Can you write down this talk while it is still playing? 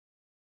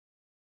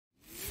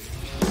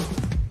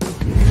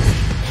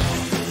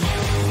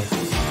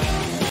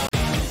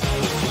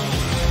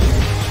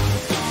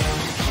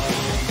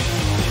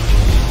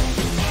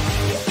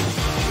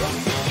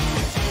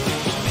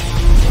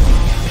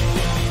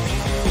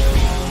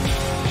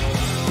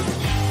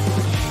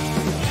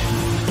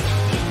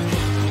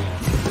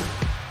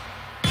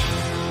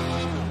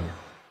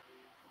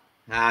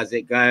How's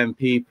it going,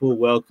 people?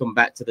 Welcome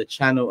back to the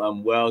channel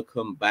and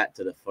welcome back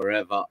to the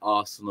Fourever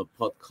Arsenal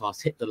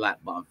podcast. Hit the like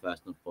button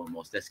first and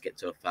foremost. Let's get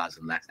to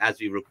 1,000 likes.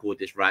 As we record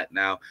this right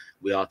now,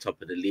 we are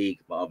top of the league,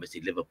 but obviously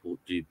Liverpool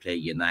do play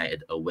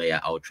United away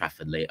at Old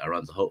Trafford later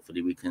on. So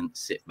hopefully we can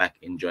sit back,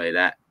 enjoy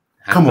that.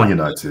 Come on,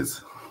 United.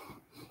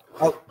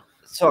 Oh,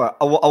 sorry,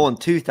 I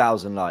want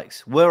 2,000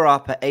 likes. We're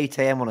up at 8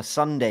 a.m. on a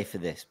Sunday for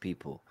this,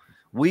 people.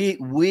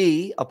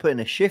 We are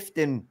putting a shift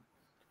in.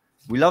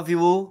 We love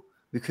you all.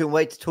 We couldn't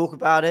wait to talk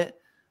about it.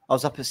 I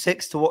was up at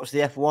 6 to watch the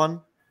F1.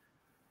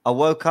 I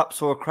woke up,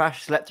 saw a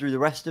crash, slept through the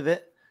rest of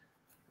it.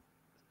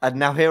 And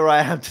now here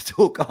I am to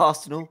talk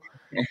Arsenal.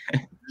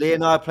 Lee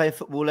and I are playing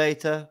football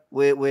later.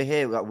 We're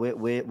here.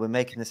 We're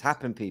making this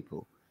happen,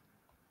 people.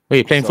 Are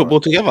you playing football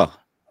together?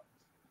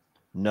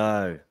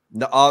 No.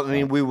 I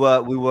mean, we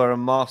were a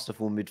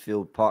masterful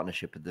midfield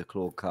partnership at the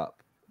Claw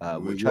Cup,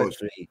 which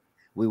hopefully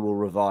we will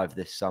revive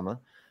this summer.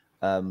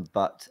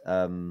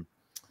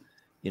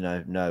 You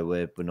know, no,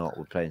 we're not.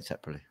 We're playing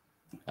separately.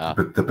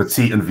 But the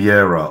Petit and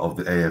Vieira of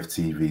the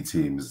AFTV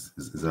teams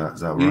is that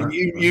right?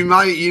 You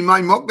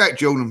may mock that,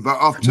 Jordan, but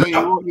I'll tell you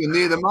what, you're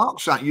near the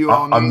mark, son.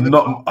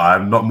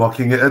 I'm not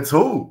mocking it at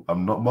all.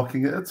 I'm not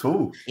mocking it at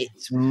all.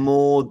 It's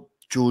more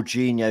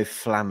Jorginho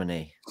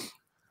Flamini.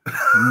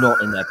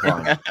 Not in their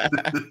prime.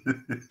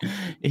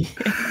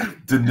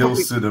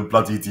 Denilson and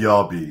bloody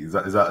Diaby. Is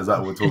that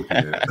what we're talking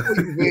here?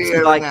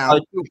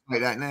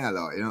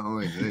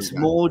 It's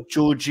more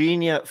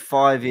Jorginho at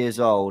 5 years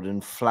old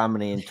and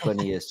Flamini in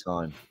 20 years'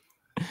 time.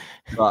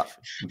 But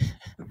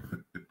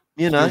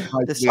you know,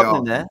 there's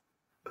something there.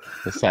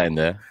 There's something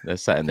there.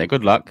 There's something there.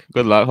 Good luck.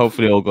 Good luck.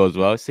 Hopefully all goes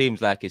well. It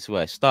seems like it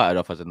started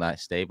off as a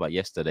nice day, but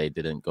yesterday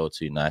didn't go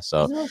too nice.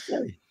 So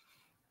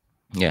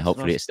yeah,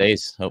 hopefully it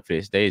stays. Hopefully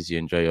it stays. You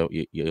enjoy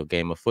your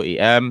game of footy.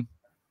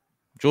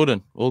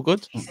 Jordan, all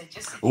good?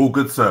 All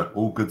good, sir.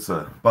 All good,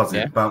 sir.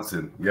 Buzzing,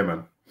 bouncing. Yeah,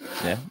 man.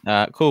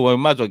 Yeah. Cool. Well,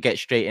 we might as well get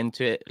straight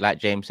into it. Like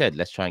James said,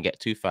 let's try and get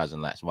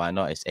 2,000 likes. Why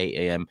not? It's 8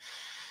 a.m.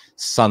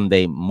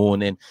 Sunday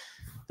morning,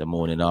 the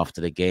morning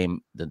after the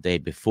game, the day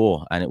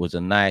before. And it was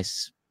a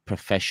nice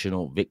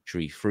professional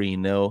victory,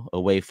 3-0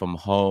 away from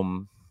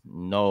home.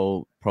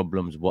 No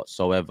problems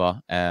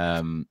whatsoever.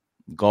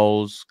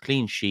 Goals,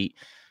 clean sheet.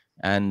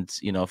 And,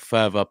 you know,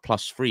 further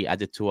 +3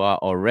 added to our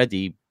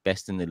already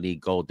best in the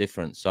league goal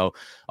difference. So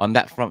on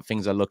that front,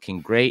 things are looking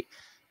great.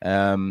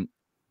 But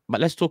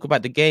let's talk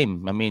about the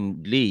game. I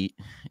mean, Lee,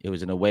 it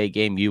was an away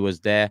game. You was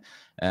there.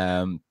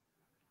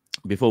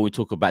 Before we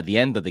talk about the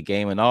end of the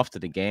game and after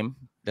the game,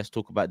 let's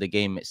talk about the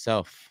game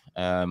itself.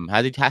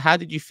 How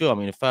did you feel? I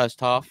mean, the first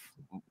half,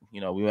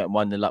 you know, we went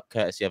 1-0 up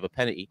courtesy of a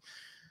penalty.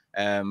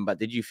 But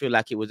did you feel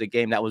like it was a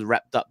game that was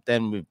wrapped up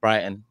then with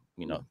Brighton,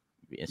 you know,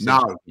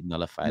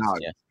 nullified? No.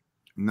 Yeah.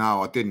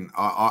 No, I didn't.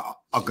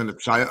 I'm going to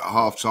say at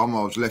half time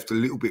I was left a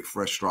little bit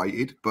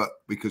frustrated, but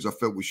because I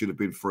felt we should have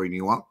been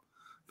 3-0 up,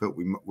 felt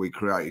we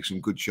created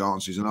some good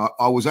chances, and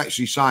I was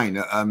actually saying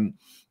that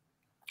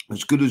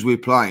as good as we're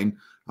playing,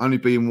 only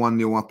being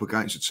 1-0 up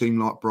against a team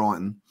like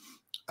Brighton,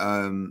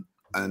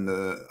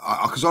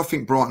 because I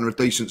think Brighton are a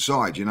decent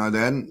side. You know, they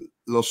hadn't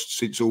lost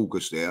since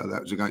August. There,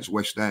 that was against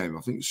West Ham.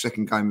 I think the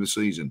second game of the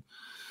season.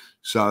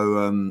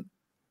 So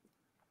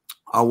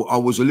I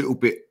was a little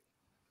bit,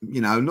 you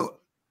know, not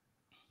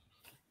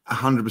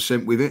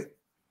 100% with it.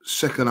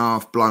 Second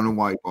half, blown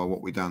away by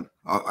what we've done.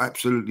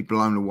 Absolutely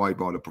blown away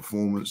by the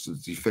performance, the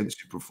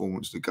defensive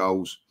performance, the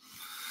goals.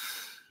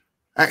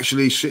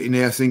 Actually sitting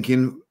there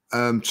thinking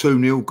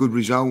 2-0, good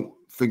result.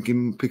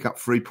 Thinking pick up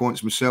 3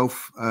 points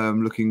myself.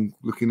 Looking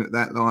at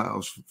that, like I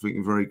was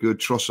thinking very good.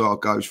 Trossard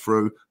goes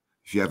through.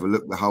 If you have a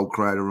look, the whole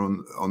crowd are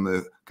on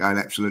the going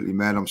absolutely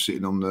mad. I'm just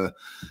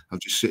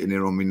sitting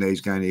there on my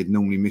knees going, he'd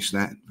normally miss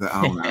that, but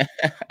oh no,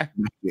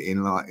 get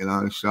in, like, you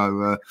know.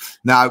 So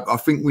no, I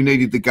think we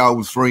needed the goal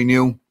with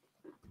 3-0.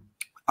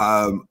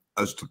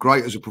 As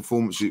great as a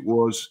performance it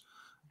was,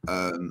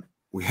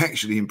 we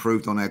actually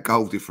improved on our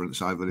goal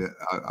difference over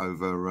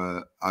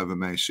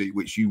Man City,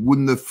 which you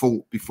wouldn't have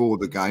thought before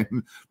the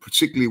game,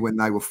 particularly when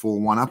they were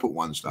 4-1 up at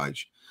one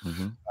stage.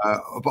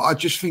 But I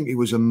just think it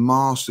was a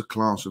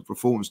masterclass of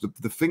performance.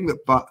 The thing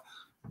that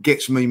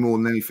gets me more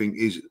than anything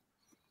is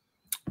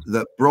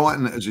that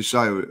Brighton, as I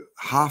say,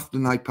 half the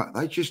night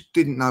they just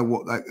didn't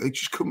know they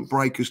just couldn't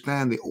break us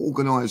down. The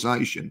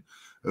organisation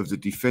of the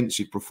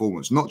defensive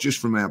performance, not just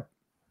from our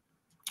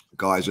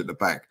guys at the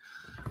back,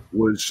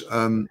 was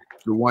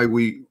the way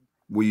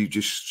we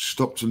just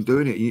stopped them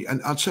doing it.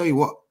 And I'll tell you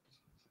what,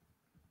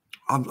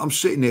 I'm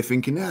sitting there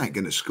thinking they ain't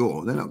going to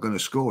score. They're not going to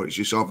score. It's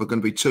just either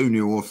going to be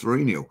 2-0 or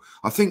 3-0.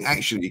 I think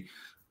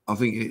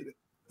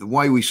the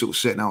way we sort of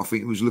set now, I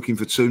think it was looking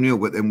for 2-0,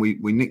 but then we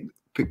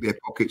picked their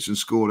pockets and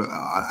scored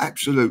an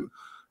absolute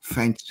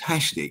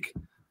fantastic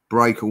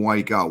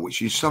breakaway goal,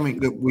 which is something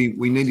that we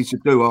needed to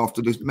do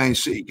after the Man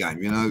City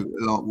game. You know,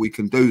 like we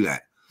can do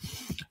that.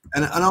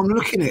 And I'm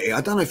looking at it.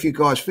 I don't know if you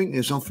guys think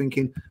this. I'm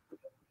thinking,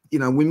 you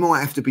know, we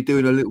might have to be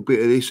doing a little bit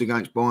of this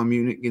against Bayern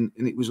Munich, and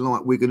it was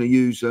like we're going to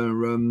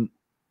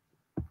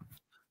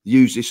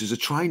use this as a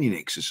training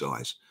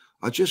exercise.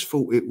 I just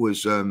thought it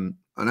was a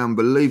an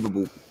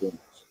unbelievable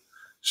performance.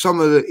 Some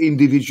of the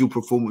individual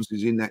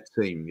performances in that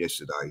team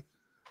yesterday,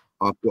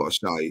 I've got to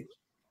say,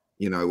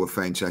 you know, were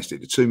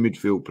fantastic. The two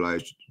midfield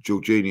players,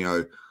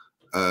 Jorginho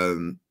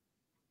and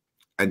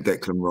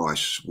Declan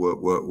Rice,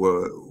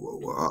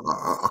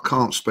 I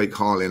can't speak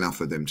highly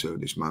enough of them two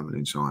at this moment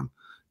in time.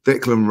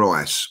 Declan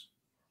Rice,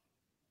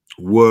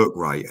 work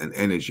rate and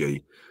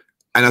energy.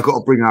 And I've got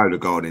to bring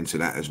Odegaard into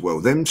that as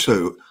well. Them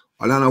two,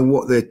 I don't know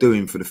what they're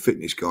doing for the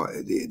fitness guy.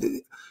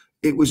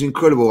 It was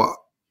incredible.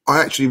 I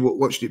actually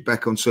watched it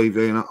back on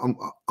TV, and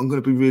I'm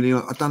going to be really,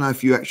 I don't know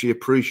if you actually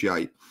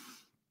appreciate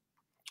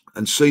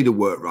and see the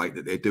work rate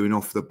that they're doing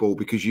off the ball,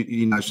 because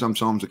you know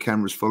sometimes the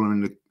camera's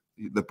following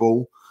the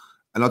ball,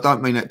 and I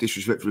don't mean that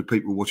disrespectfully to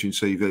people watching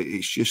TV.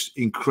 It's just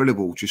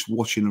incredible just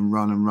watching them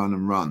run and run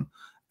and run.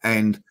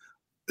 And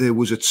there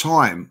was a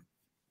time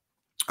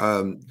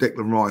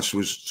Declan Rice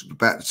was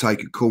about to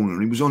take a corner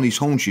and he was on his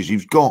haunches.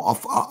 He's gone.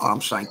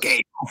 I'm saying, get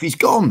him off. He's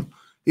gone.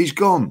 He's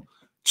gone.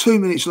 2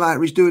 minutes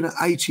later, he's doing an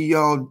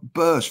 80-yard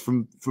burst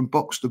from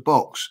box to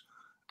box,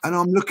 and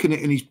I'm looking at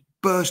it and he's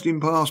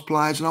bursting past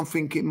players, and I'm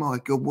thinking, my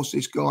God, what's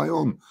this guy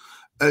on?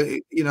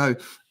 You know,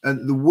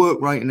 and the work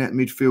rate in that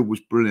midfield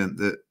was brilliant.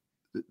 The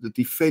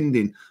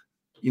defending,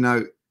 you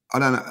know, I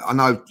don't know. I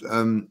know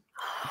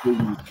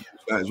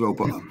that as well,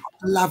 but I'm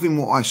loving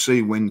what I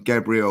see when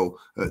Gabriel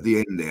at the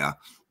end there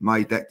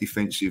made that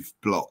defensive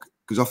block,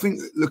 because I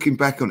think, looking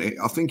back on it,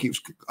 I think it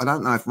was, I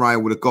don't know if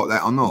Raya would have got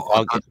that or not.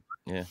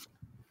 Yeah.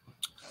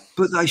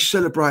 But they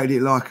celebrated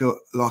it like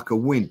a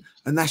win,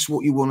 and that's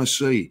what you want to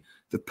see.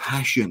 The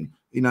passion.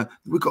 You know,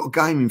 we've got a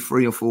game in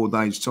 3 or 4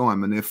 days'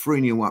 time, and they're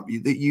 3-0 up.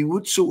 You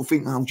would sort of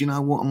think, oh, do you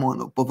know what? I might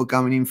not bother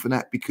going in for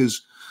that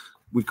because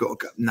we've got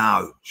to go.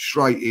 No,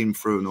 straight in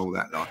through and all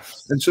that. Like.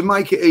 And to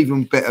make it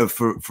even better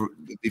for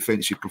the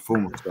defensive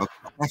performance, I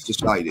have to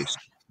say this.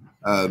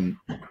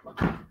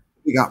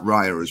 Big up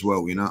Raya as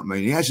well, you know what I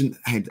mean? He hasn't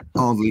had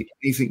hardly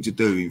anything to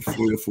do in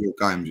 3 or 4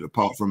 games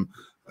apart from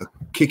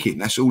kicking.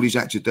 That's all he's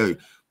had to do.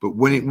 But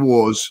when it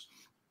was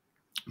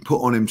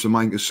put on him to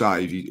make a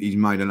save, he's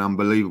made an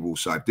unbelievable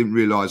save. Didn't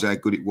realise how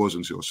good it was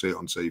until I see it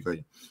on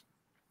TV.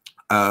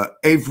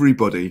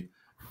 Everybody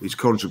is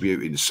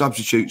contributing. The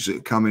substitutes that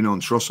are coming on,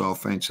 Trossard,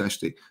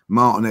 fantastic.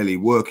 Martinelli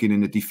working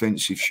in a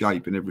defensive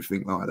shape and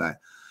everything like that.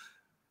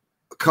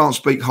 I can't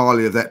speak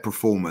highly of that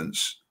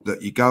performance,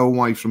 that you go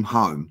away from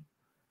home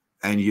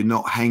and you're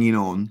not hanging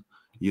on.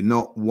 You're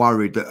not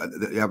worried that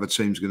the other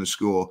team's going to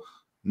score.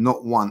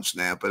 Not once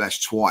now, but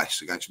that's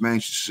twice against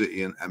Manchester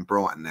City and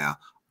Brighton now.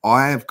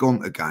 I have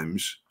gone to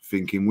games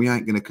thinking we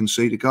ain't going to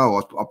concede a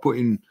goal. I put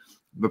in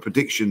the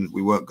prediction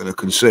we weren't going to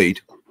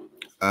concede.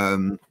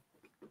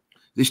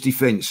 This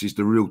defence is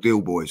the real deal,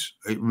 boys.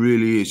 It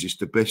really is. It's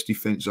the best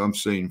defence I've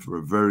seen for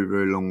a very,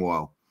 very long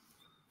while.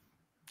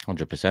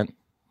 100%.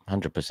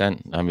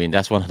 100%. I mean,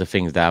 that's one of the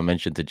things that I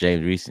mentioned to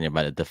James recently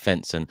about the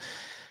defence and,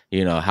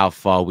 you know, how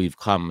far we've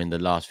come in the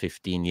last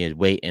 15 years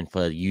waiting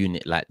for a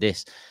unit like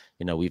this.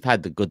 You know, we've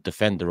had the good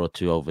defender or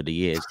two over the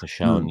years,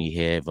 Koscielny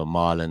here,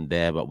 Vermaelen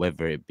there, but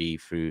whether it be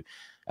through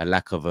a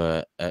lack of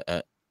a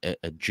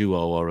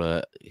duo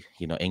or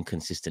you know,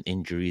 inconsistent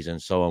injuries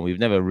and so on, we've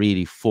never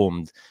really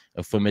formed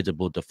a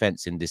formidable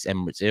defense in this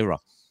Emirates era.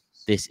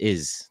 This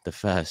is the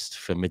first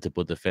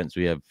formidable defense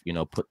we have, you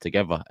know, put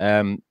together.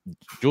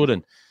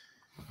 Jordan,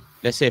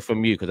 let's hear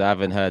from you, because I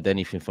haven't heard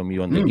anything from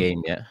you on the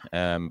game yet.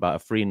 But a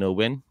 3-0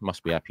 win,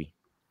 must be happy.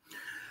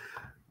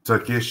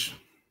 Turkish.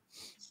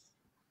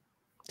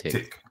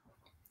 Tick.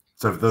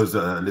 So for those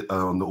that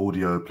are on the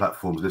audio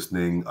platforms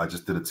listening, I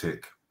just did a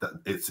tick.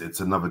 It's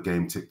another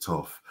game ticked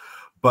off.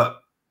 But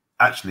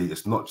actually,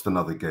 it's not just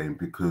another game,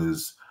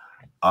 because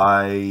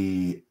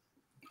I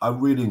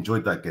really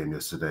enjoyed that game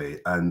yesterday.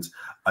 And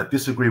I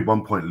disagree with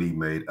one point Lee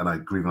made, and I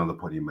agree with another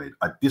point he made.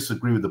 I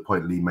disagree with the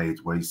point Lee made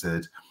where he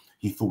said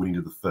he thought we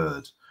needed the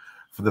third.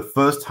 For the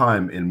first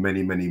time in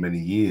many, many, many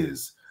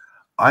years,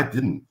 I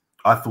didn't.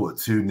 I thought at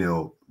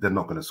 2-0, they're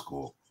not going to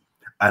score.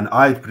 And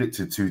I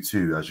predicted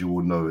 2-2, as you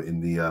all know,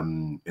 in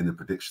the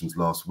predictions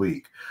last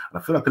week.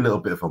 And I feel like a little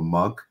bit of a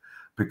mug,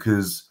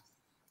 because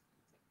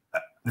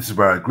this is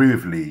where I agree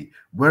with Lee.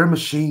 We're a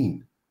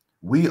machine.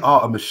 We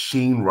are a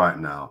machine right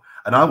now.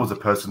 And I was a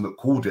person that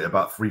called it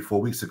about 3-4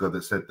 weeks ago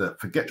that said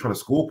that forget trying to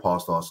score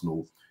past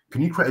Arsenal.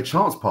 Can you create a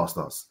chance past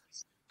us?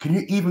 Can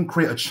you even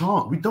create a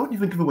chance? We don't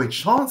even give away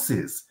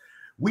chances.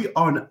 We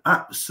are an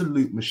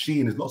absolute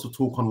machine. There's lots of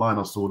talk online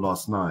I saw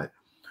last night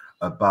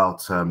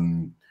about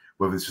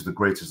whether this is the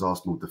greatest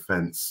Arsenal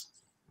defence,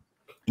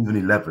 even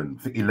 11.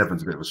 I think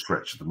 11's a bit of a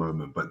stretch at the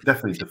moment, but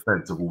definitely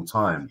defence of all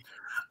time.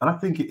 And I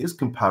think it is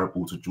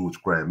comparable to George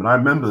Graham. And I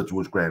remember the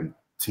George Graham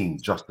team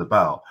just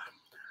about.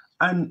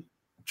 And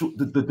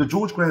the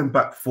George Graham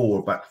back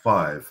 4, back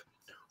 5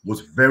 was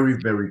very,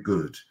 very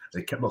good.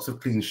 They kept lots of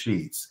clean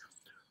sheets.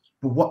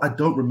 But what I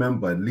don't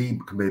remember, and Lee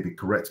can maybe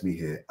correct me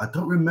here, I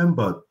don't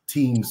remember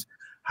teams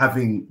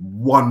having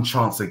 1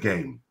 chance a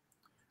game,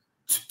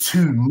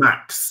 2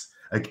 max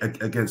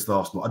against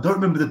Arsenal. I don't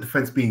remember the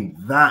defense being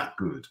that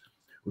good.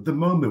 At the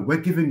moment, we're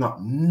giving up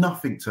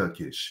nothing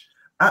Turkish.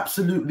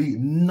 Absolutely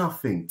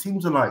nothing.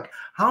 Teams are like,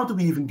 how do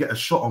we even get a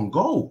shot on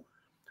goal?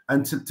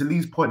 And to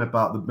Lee's point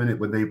about the minute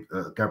when they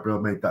Gabriel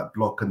made that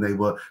block and they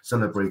were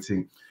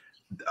celebrating,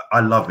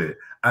 I love it.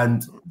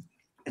 And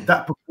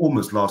that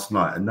performance last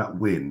night and that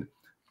win,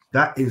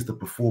 that is the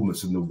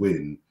performance and the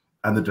win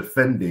and the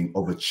defending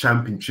of a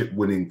championship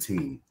winning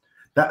team.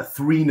 That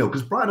 3-0,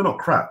 because Brighton are not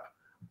crap.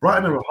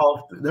 Brighton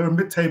are they're a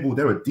mid-table,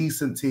 they're a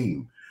decent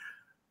team.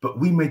 But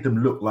we made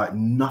them look like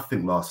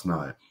nothing last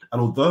night.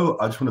 And although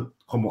I just want to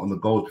comment on the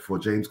goals before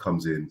James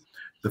comes in,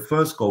 the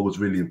first goal was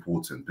really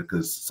important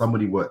because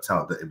somebody worked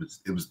out that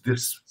it was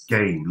this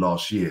game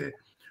last year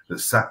that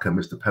Saka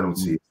missed a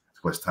penalty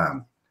to West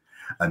Ham.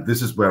 And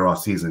this is where our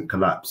season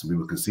collapsed. We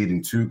were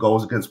conceding 2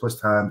 goals against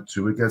West Ham,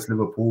 2 against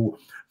Liverpool,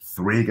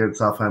 3 against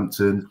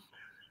Southampton.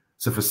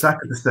 So for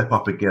Saka to step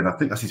up again, I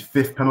think that's his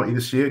 5th penalty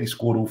this year. He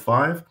scored all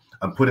 5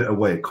 and put it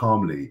away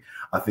calmly.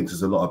 I think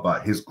says a lot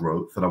about his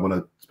growth. And I want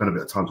to spend a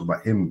bit of time talking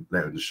about him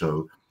later in the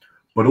show.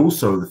 But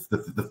also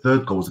the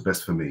third goal is the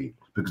best for me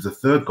because the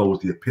third goal is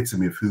the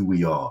epitome of who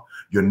we are.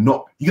 You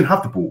can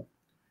have the ball.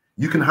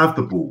 You can have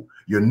the ball.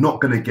 You're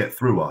not going to get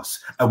through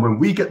us. And when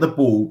we get the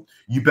ball,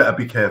 you better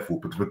be careful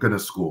because we're going to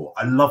score.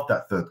 I love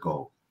that third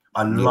goal.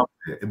 I loved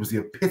it. It was the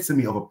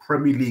epitome of a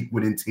Premier League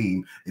winning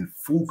team in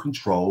full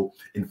control,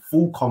 in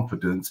full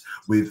confidence,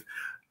 with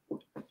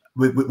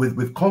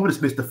confidence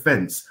in its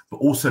defense, but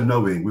also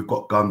knowing we've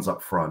got guns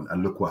up front.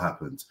 And look what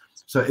happened.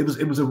 So it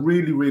was a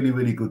really, really,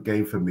 really good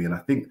game for me. And I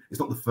think it's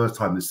not the first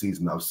time this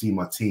season that I've seen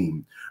my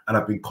team and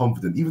I've been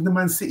confident. Even the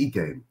Man City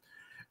game.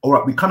 All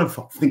right, we kind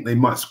of think they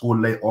might score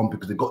late on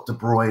because they got De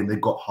Bruyne, they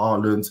got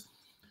Haaland.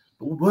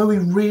 But were we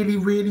really,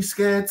 really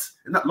scared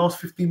in that last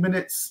 15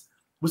 minutes?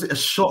 Was it a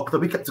shock that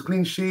we kept a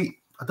clean sheet?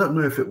 I don't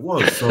know if it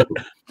was. So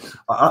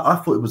I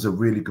thought it was a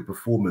really good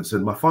performance.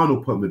 And my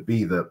final point would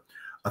be that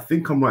I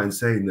think I'm right in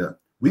saying that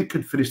we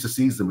could finish the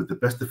season with the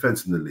best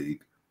defense in the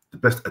league, the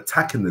best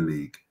attack in the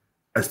league,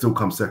 and still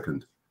come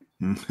second.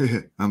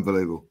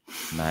 Unbelievable.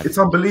 Mad. It's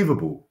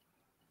unbelievable.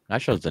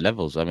 That shows the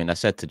levels. I mean, I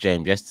said to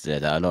James yesterday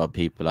that a lot of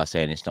people are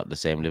saying it's not the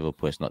same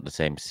Liverpool, it's not the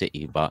same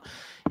City. But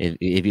if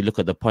you look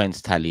at the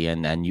points tally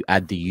and you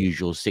add the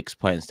usual 6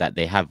 points that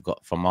they have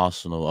got from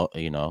Arsenal,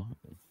 you know,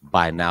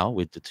 by now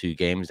with the 2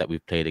 games that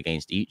we've played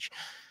against each,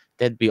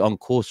 they'd be on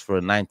course for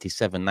a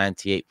 97,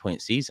 98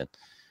 point season.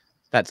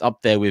 That's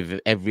up there with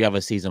every other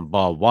season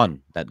bar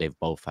 1 that they've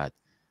both had.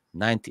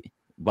 90.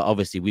 But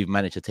obviously, we've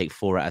managed to take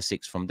 4 out of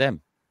 6 from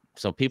them.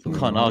 So people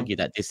can't argue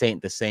that this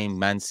ain't the same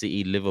Man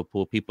City,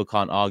 Liverpool. People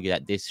can't argue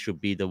that this should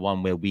be the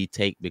one where we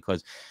take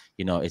because,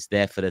 you know, it's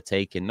there for the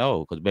taking.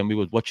 No, because when we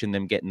was watching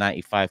them get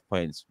 95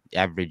 points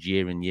average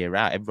year in, year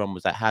out, everyone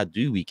was like, how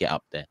do we get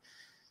up there?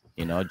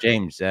 You know,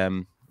 James,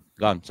 go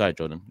on. Sorry,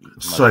 Jordan.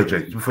 Sorry,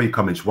 James. Before you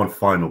come in, just one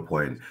final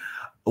point.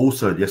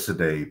 Also,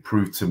 yesterday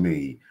proved to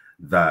me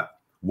that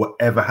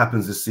whatever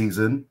happens this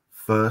season,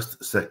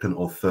 1st, 2nd,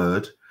 or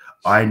 3rd,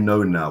 I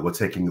know now we're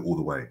taking it all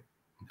the way.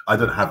 I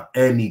don't have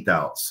any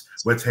doubts.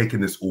 We're taking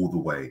this all the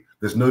way.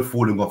 There's no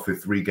falling off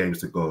with 3 games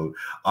to go.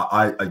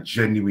 I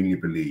genuinely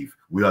believe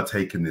we are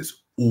taking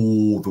this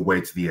all the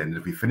way to the end.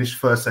 If we finish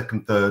 1st,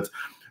 2nd, 3rd,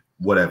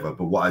 whatever.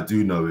 But what I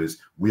do know is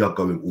we are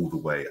going all the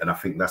way. And I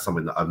think that's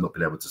something that I've not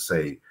been able to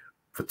say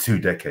for 2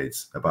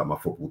 decades about my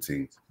football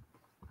team.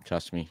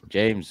 Trust me,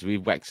 James, we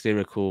waxed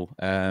lyrical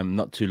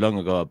not too long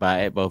ago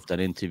about it. Both done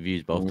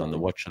interviews, both done the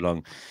watch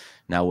along.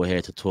 Now we're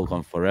here to talk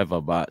on Fourever,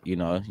 but you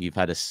know, you've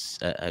had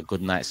a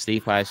good night's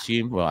sleep, I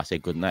assume. Well, I say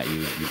good night.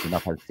 You've been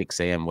up at 6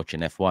 a.m. watching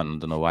F1. I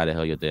don't know why the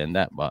hell you're doing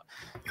that, but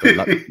good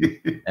luck.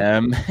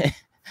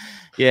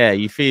 Yeah,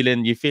 you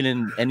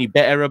feeling any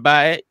better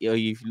about it? Or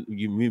you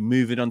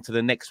moving on to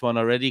the next one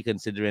already,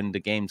 considering the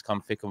games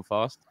come thick and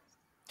fast?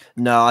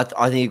 No,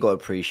 I think you've got to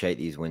appreciate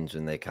these wins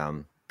when they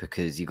come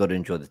because you've got to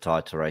enjoy the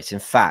title race. In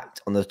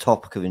fact, on the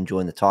topic of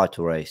enjoying the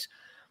title race,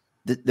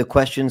 the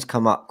questions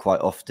come up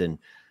quite often.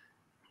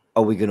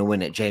 Are we going to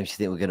win it? James, you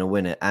think we're going to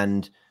win it?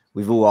 And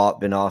we've all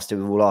been asked it.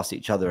 We've all asked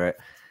each other it.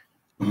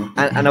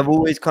 And I've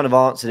always kind of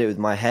answered it with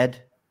my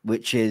head,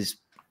 which is,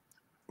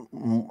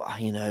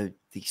 you know,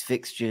 these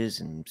fixtures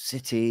and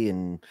City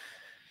and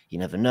you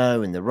never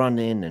know and the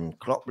run-in and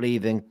Klopp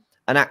leaving.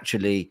 And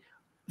actually,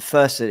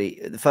 firstly,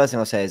 the first thing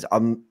I'll say is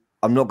I'm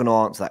not going to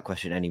answer that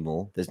question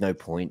anymore. There's no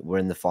point. We're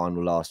in the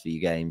final last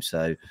few games.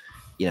 So,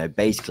 you know,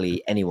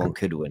 basically anyone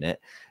could win it.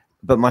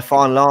 But my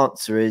final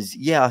answer is,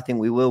 yeah, I think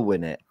we will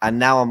win it. And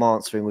now I'm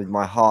answering with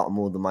my heart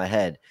more than my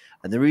head.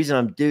 And the reason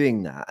I'm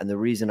doing that and the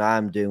reason I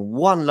am doing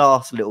one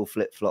last little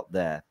flip-flop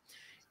there,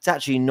 it's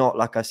actually not,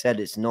 like I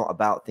said, it's not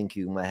about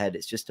thinking in my head.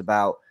 It's just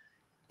about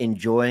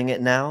enjoying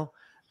it now.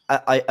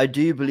 I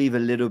do believe a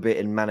little bit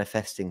in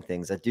manifesting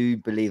things. I do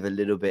believe a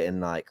little bit in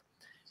like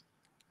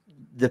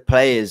the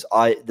players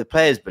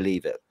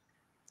believe it.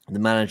 The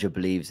manager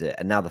believes it.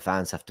 And now the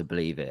fans have to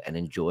believe it and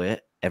enjoy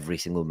it every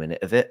single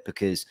minute of it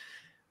because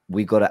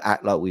we got to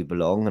act like we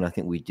belong, and I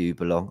think we do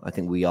belong. I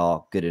think we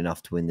are good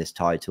enough to win this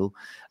title.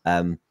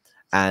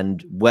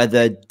 And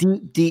whether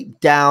deep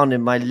down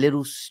in my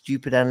little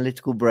stupid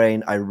analytical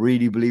brain, I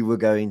really believe we're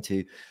going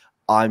to,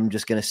 I'm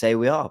just going to say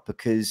we are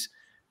because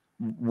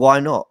why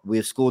not? We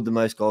have scored the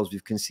most goals.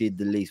 We've conceded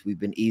the least. We've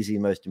been easily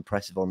most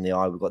impressive on the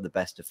eye. We've got the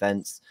best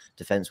defense.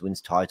 Defense wins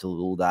titles.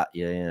 All that.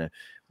 Yeah,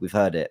 we've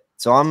heard it.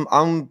 So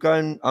I'm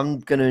going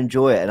to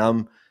enjoy it, and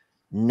I'm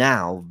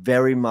now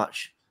very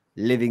much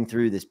living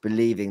through this,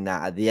 believing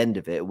that at the end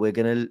of it, we're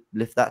going to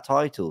lift that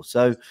title.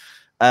 So,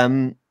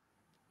 I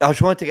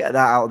just wanted to get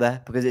that out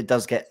there because it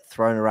does get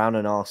thrown around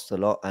and asked a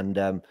lot. And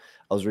I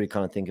was really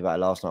kind of thinking about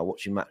it last night,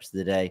 watching Match of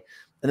the Day,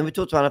 and then we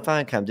talked about a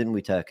fan cam, didn't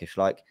we, Turkish?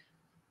 Like,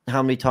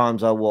 how many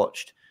times I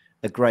watched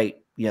a great,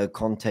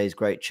 Conte's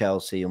great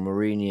Chelsea or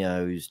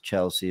Mourinho's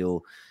Chelsea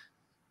or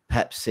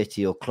Pep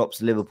City or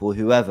Klopp's Liverpool,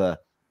 whoever,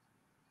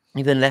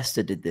 even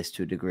Leicester did this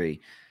to a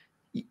degree.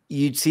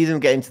 You'd see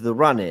them get into the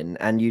run-in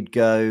and you'd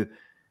go,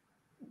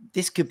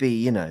 this could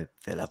be,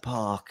 Villa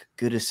Park,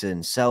 Goodison,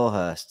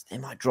 Selhurst. They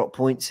might drop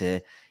points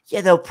here.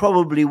 Yeah, they'll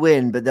probably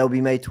win, but they'll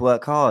be made to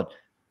work hard.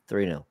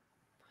 3-0.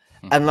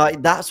 And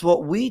that's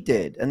what we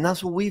did. And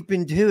that's what we've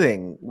been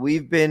doing.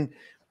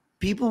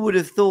 People would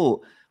have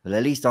thought, well,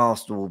 at least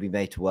Arsenal will be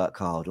made to work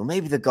hard, or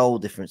maybe the goal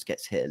difference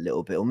gets hit a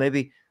little bit, or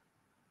maybe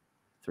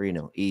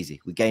 3-0,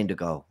 easy. We gained a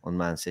goal on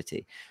Man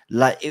City.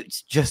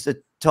 It's just a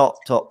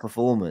top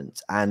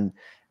performance, and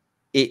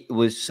it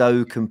was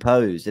so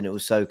composed and it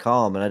was so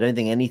calm. And I don't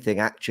think anything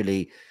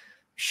actually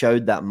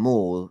showed that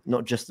more,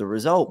 not just the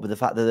result, but the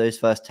fact that those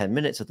first 10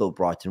 minutes, I thought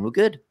Brighton were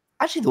good.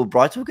 I actually thought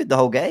Brighton were good the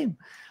whole game.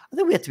 I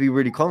think we had to be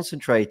really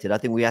concentrated. I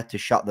think we had to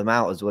shut them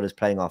out as well as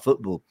playing our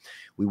football.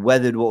 We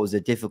weathered what was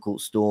a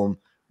difficult storm,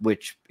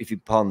 which, if you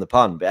pardon the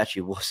pun, but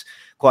actually was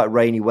quite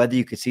rainy weather.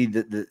 You could see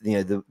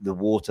the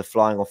water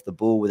flying off the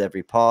ball with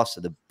every pass.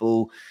 So the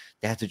ball,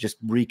 they had to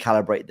just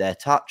recalibrate their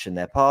touch and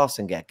their pass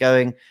and get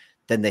going.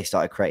 Then they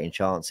started creating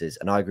chances.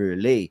 And I agree with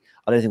Lee.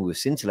 I don't think we were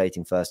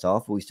scintillating first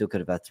half, but we still could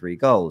have had 3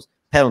 goals.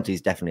 Penalty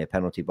is definitely a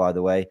penalty, by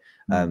the way.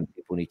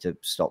 People need to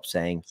stop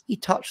saying he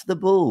touched the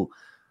ball.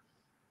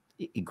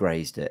 He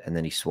grazed it and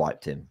then he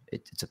swiped him.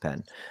 It's a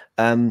pen.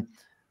 And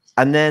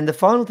then the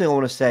final thing I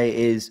want to say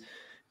is,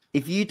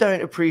 if you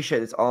don't appreciate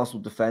this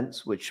Arsenal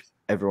defense, which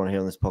everyone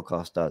here on this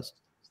podcast does,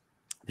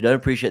 if you don't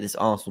appreciate this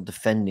Arsenal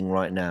defending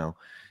right now,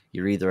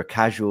 you're either a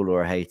casual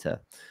or a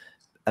hater.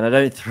 And I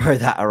don't throw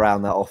that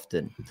around that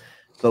often.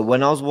 But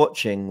when I was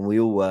watching, we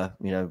all were,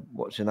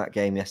 watching that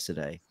game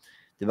yesterday,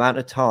 the amount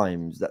of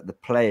times that the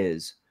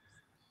players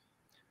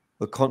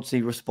were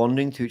constantly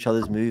responding to each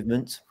other's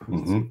movements.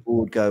 Ball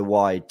would go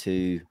wide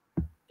to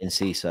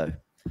Enciso.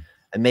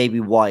 And maybe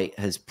White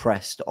has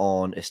pressed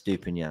on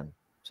Estupinian.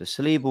 So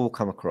Saliba will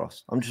come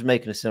across. I'm just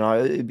making a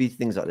scenario. It would be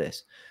things like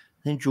this.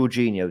 Then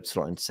Jorginho would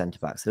slot into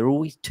centre-backs. There are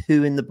always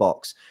 2 in the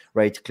box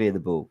ready to clear the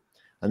ball.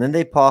 And then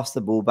they pass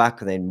the ball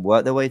back and then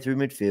work their way through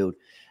midfield.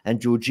 And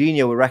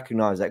Jorginho will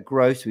recognise that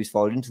Gross, who's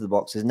followed into the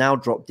box, has now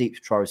dropped deep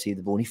to try to receive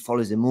the ball. And he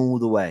follows him all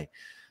the way.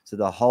 So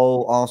the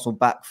whole Arsenal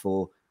back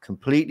four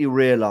completely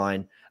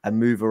realign and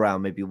move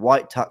around. Maybe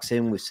White tucks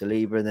in with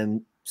Saliba, and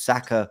then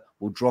Saka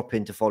will drop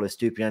in to follow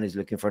Stupinian. He's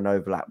looking for an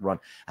overlap run.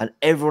 And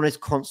everyone is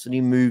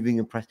constantly moving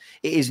and pressing.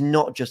 It is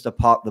not just a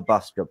park the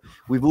bus job.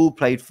 We've all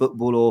played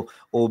football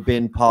or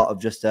been part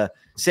of just a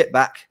sit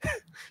back.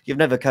 You've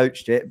never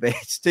coached it, but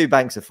it's 2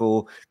 banks of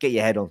 4. Get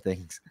your head on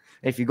things.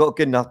 If you've got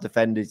good enough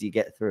defenders, you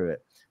get through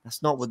it.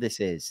 That's not what this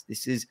is.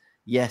 This is,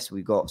 yes,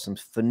 we've got some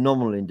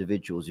phenomenal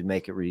individuals who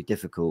make it really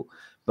difficult,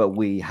 but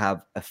we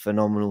have a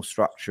phenomenal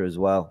structure as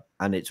well.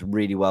 And it's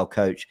really well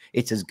coached.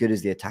 It's as good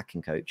as the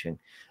attacking coaching,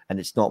 and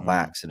it's not by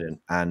accident.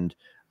 And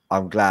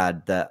I'm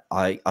glad that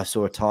I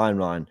saw a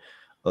timeline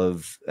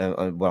of,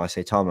 when I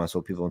say timeline, I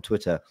saw people on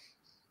Twitter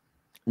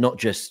not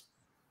just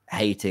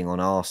hating on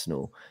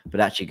Arsenal, but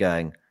actually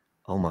going,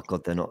 oh my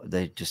God,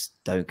 they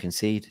just don't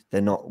concede.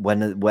 They're not,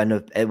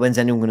 when's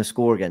anyone going to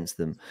score against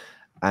them?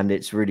 And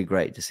it's really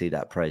great to see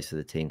that praise for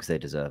the team because they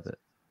deserve it.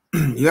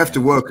 You have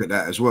to work at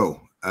that as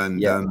well.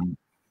 And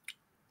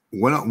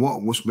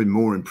what's been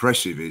more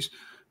impressive is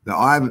that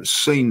I haven't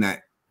seen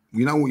that.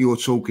 You know what you're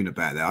talking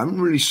about there? I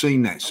haven't really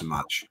seen that so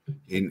much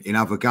in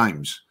other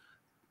games,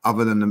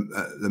 other than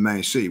the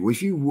Man City. Well,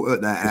 if you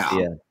work that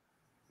out,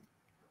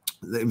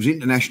 it was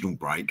international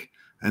break,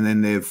 and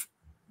then they've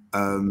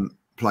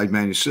played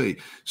Man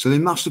City. So they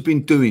must have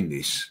been doing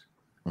this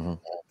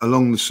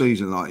along the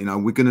season. Like,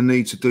 we're going to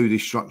need to do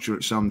this structure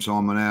at some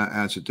time and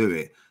how to do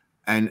it.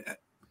 And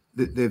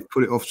they've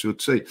put it off to a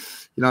T.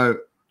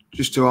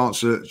 Just to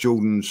answer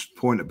Jordan's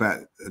point about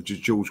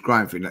George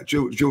Graham thing, that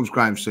George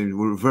Graham's team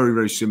were very,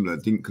 very similar,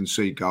 didn't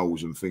concede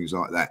goals and things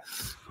like that.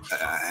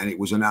 And it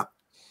was an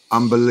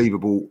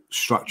unbelievable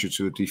structure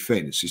to a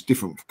defence. It's a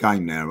different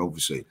game now,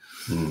 obviously.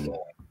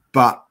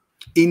 But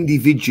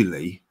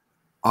individually,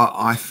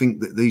 I think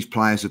that these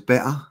players are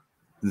better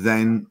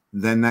than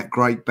that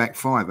great back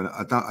five. And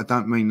I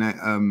don't mean that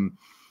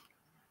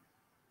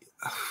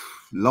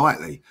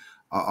lightly.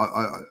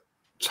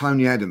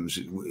 Tony Adams,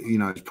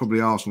 is probably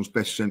Arsenal's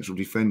best central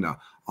defender.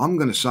 I'm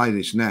going to say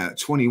this now. At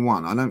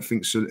 21, I don't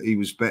think he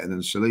was better than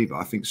Saliba.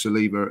 I think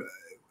Saliba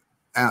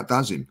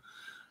outdoes him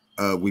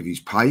with his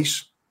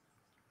pace,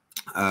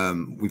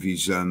 with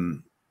his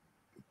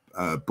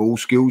ball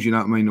skills,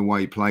 the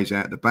way he plays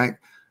out the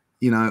back.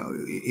 you know,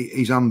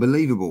 he's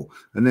unbelievable.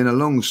 And then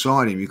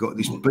alongside him, you've got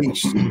this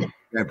beast,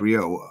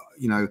 Gabriel.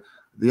 You know,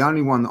 the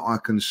only one that I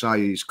can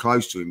say is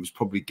close to him was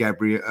probably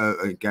Gabriel.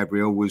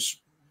 Gabriel was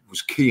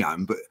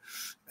Keown, but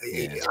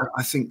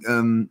I think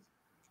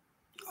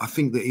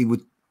that he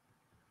would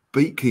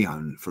beat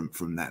Keown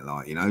from that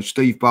light. You know,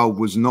 Steve Bold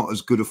was not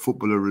as good a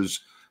footballer as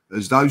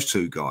those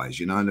two guys.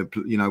 You know, and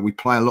you know, we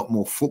play a lot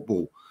more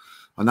football.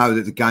 I know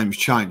that the game's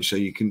changed, so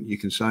you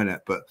can say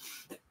that, but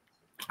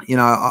you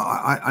know,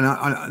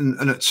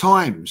 and at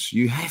times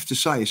you have to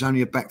say it's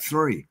only a back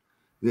three.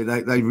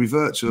 They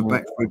revert to a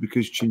back three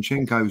because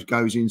Zinchenko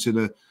goes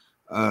into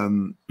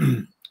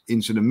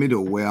the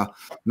middle where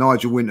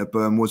Nigel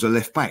Winterburn was a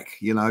left back.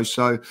 You know,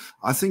 so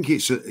I think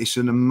it's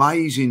an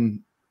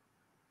amazing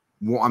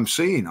what I'm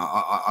seeing.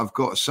 I've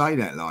got to say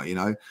that, like, you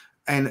know,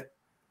 and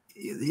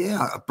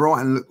yeah,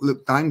 Brighton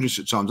looked dangerous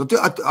at times.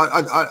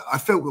 I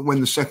felt that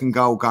when the second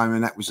goal came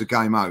and that was the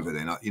game over,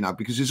 then, you know,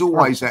 because there's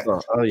always that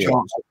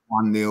chance of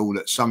 1-0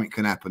 that something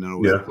can happen and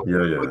all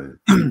that.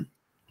 Yeah.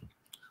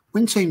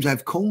 When teams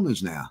have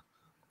corners now,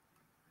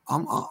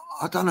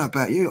 I don't know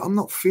about you, I'm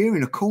not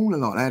fearing a corner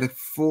like that. I had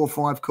 4 or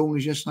 5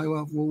 corners yesterday.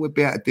 Well, we'll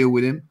be able to deal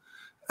with him,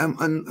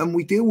 and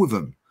we deal with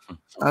them.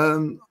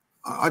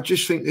 I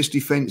just think this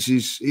defence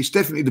it's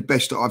definitely the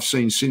best that I've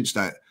seen since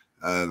that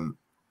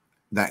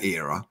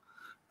era.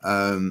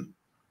 I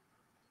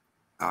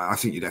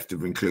think you'd have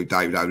to include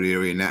David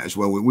O'Leary in that as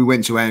well. We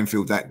went to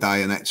Anfield that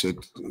day and had to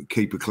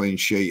keep a clean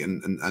sheet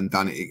and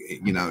done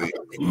it, you know,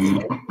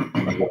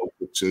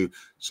 to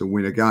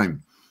win a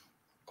game.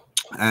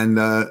 And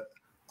I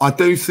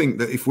do think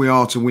that if we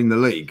are to win the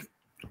league,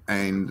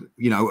 and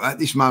you know, at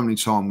this moment in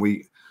time,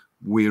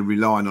 we're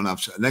relying on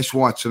us. That's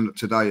why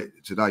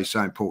today's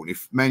so important.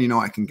 If Man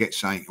United can get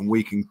something and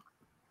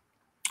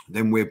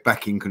then we're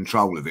back in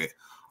control of it.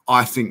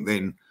 I think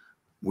then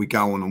we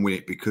go on and win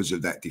it because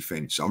of that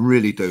defence. I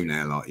really do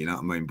now, like, you know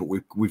what I mean? But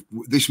we've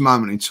this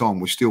moment in time,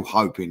 we're still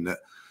hoping that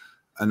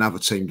another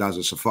team does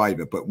us a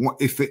favour. But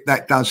if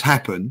that does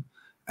happen,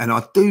 and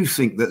I do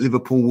think that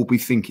Liverpool will be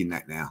thinking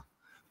that now.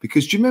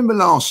 Because do you remember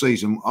last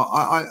season,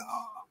 I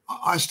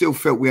still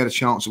felt we had a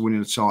chance of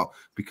winning the title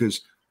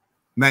because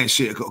Man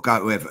City got to go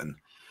to Everton.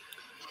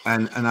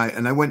 And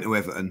they went to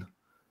Everton,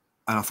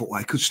 and I thought, well,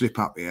 they could slip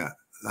up here.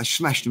 They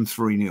smashed them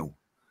 3-0.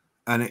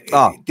 And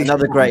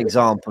another great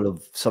example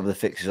of some of the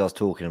fixtures I was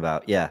talking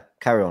about. Yeah,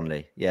 carry on,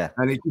 Lee. Yeah,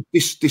 and it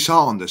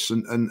disheartened us,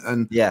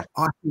 and yeah,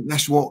 I think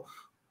that's what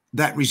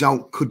that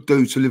result could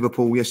do to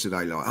Liverpool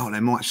yesterday. Like, oh, they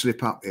might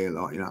slip up here,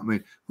 like, you know what I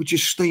mean? We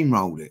just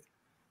steamrolled it.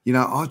 You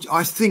know,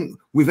 I think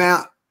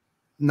without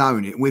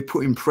knowing it, we're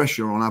putting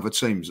pressure on other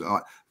teams.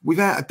 Like,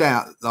 without a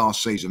doubt,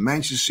 last season,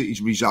 Manchester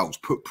City's results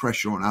put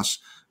pressure on us,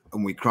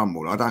 and we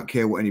crumbled. I don't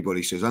care what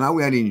anybody says. I know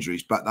we had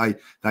injuries, but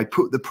they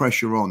put the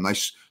pressure on.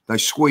 They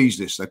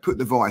squeezed us. They put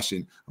the vice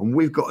in, and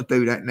we've got to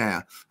do that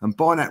now. And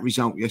by that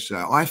result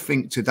yesterday, I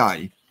think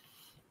today,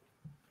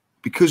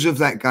 because of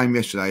that game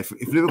yesterday,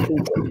 if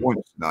Liverpool took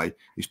points today,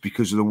 it's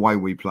because of the way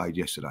we played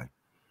yesterday.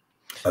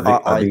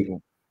 I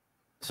think.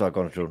 Sorry,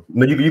 go on, Jordan.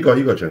 No, you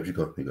go, James. You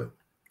go.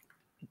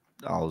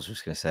 I was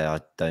just going to say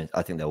I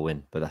think they'll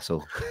win, but that's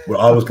all.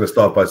 Well, I was going to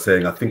start by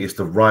saying I think it's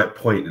the right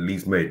point that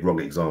Lee's made. Wrong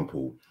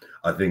example.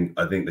 I think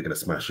they're going to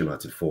smash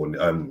United 4.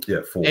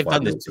 They've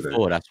done this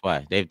before. That's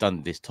why they've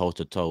done this toe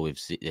to toe with.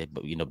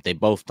 You know, they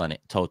both done it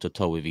toe to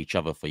toe with each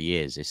other for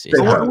years.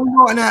 Are we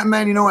writing out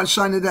Man United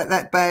saying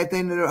that bad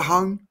then they're at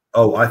home?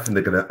 Oh, I think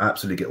they're going to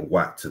absolutely get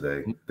whacked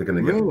today. They're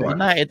going to get whacked.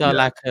 United are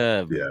like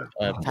a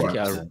packet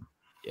of.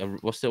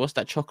 What's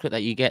that chocolate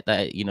that you get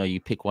that, you know,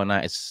 you pick one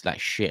out, it's like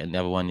shit, and the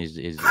other one is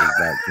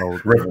like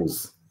gold.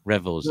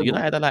 Rebels.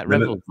 United are like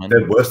Rebels, man.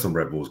 They're worse than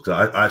Rebels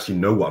because I actually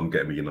know what I'm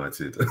getting with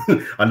United.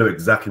 I know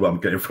exactly what I'm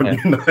getting from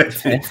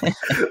United.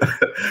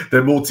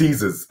 They're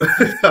Maltesers.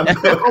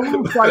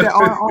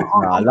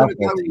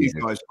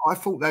 I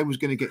thought they was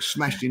going to get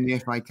smashed in the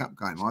FA Cup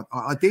game.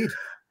 I did.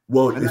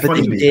 Well, it's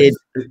funny, they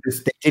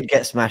did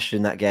get smashed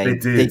in that game.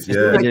 They did,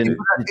 the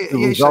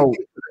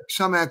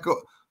somehow got.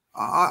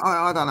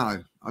 I don't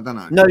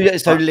know. No,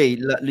 so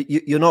Lee,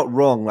 you're not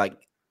wrong. Like,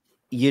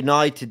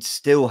 United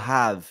still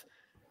have,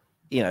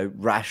 you know,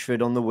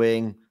 Rashford on the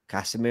wing,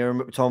 Casemiro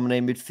and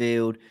McTominay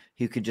midfield,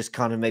 who could just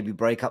kind of maybe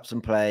break up some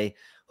play.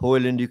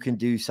 Højlund, who can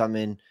do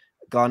something.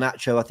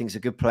 Garnacho, I think, is a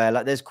good player.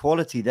 Like, there's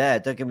quality there.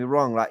 Don't get me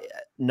wrong. Like,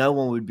 no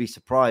one would be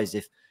surprised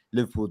if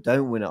Liverpool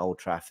don't win at Old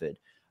Trafford.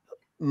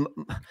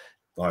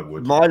 I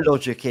would. My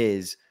logic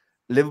is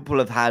Liverpool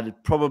have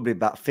had probably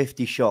about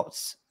 50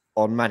 shots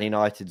on Man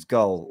United's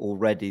goal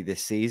already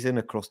this season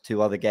across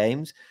 2 other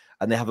games,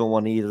 and they haven't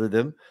won either of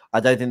them. I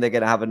don't think they're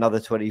going to have another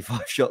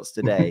 25 shots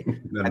today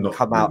and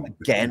come out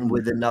again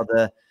with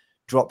another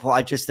drop.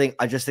 I just think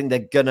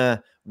they're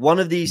gonna one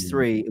of these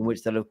 3 in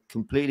which they'll have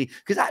completely,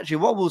 because actually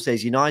what we'll say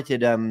is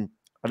United. I know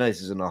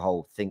this isn't a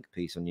whole think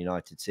piece on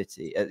United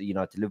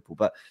Liverpool,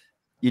 but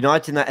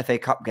United in that FA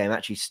Cup game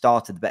actually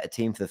started the better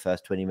team for the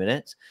first 20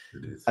 minutes,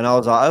 and I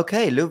was like,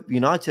 okay, look,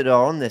 United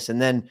are on this,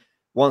 and then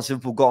once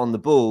Liverpool got on the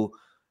ball,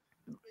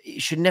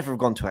 it should never have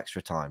gone to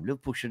extra time.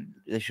 Liverpool should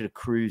have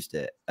cruised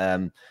it.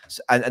 And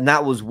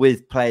that was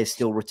with players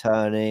still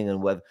returning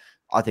and whether.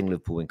 I think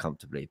Liverpool win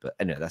comfortably, but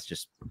anyway, that's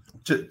just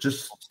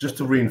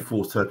to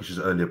reinforce Turkish's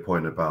earlier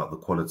point about the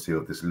quality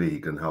of this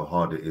league and how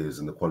hard it is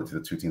and the quality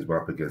of the two teams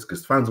we're up against.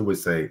 Because fans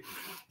always say,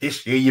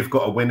 "This year you've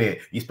got to win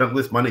it. You spent all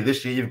this money.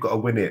 This year you've got to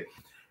win it."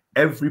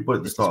 Everybody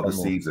at the start of the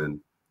season,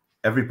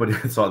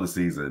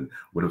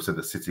 would have said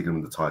that City can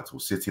win the title.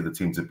 City are the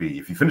team to beat.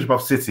 If you finish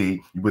above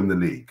City, you win the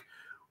league.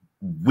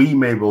 We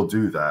may well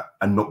do that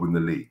and not win the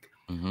league.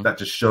 That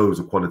just shows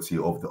the quality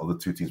of the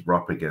two teams we're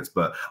up against.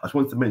 But I just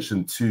wanted to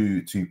mention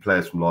two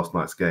players from last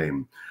night's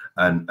game,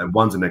 and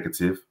one's a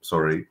negative.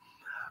 Sorry,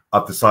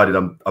 I've decided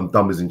I'm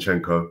done with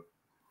Zinchenko.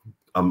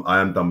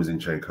 I am done with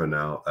Zinchenko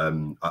now.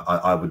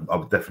 I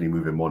would definitely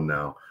move him on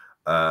now.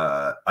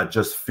 I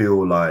just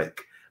feel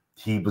like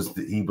he was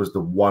the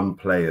one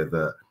player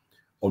that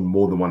on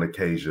more than one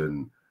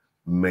occasion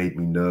made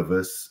me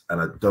nervous,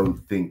 and I don't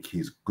think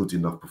his good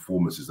enough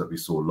performances that we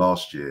saw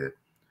last year.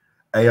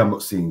 I'm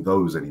not seeing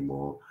those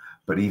anymore,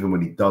 but even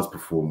when he does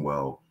perform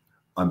well,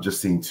 I'm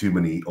just seeing too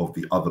many of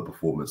the other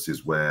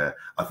performances where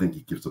I think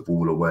he gives the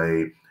ball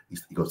away. He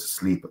goes to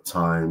sleep at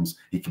times.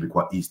 He can be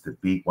quite easy to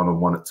beat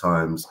one-on-one at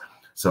times.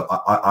 So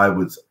I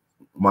would,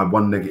 my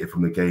one negative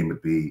from the game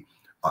would be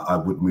I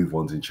would move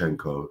on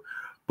Zinchenko.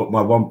 But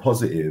my one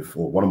positive,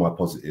 or one of my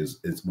positives,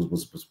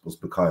 was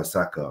Bukayo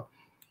Saka,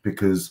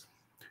 because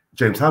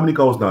James, how many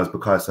goals now is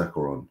Bukayo Saka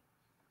on?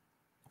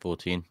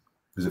 14.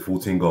 Is it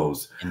 14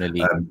 goals in the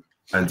league?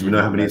 And do we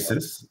know how many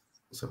assists?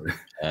 Sorry.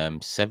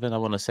 7, I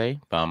want to say,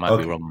 but I might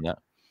be wrong on that.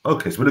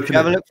 Okay, so we're looking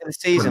have a look for the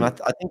season. I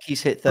think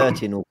he's hit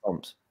 30 in all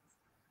comps.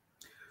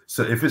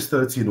 So if it's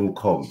 30 in all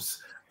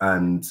comps,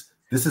 and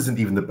this isn't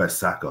even the best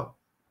Saka.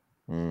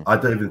 I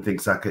don't even think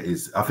Saka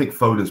is. I think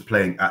Foden's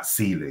playing at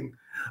ceiling.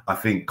 I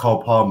think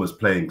Cole Palmer's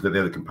playing,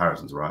 they're the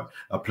comparisons, right?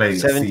 Are playing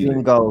 17 at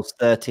ceiling. goals,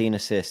 13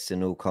 assists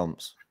in all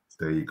comps.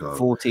 There you go.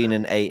 14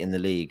 and 8 in the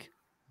league.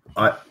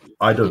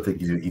 I don't think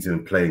he's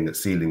even playing at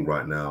ceiling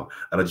right now.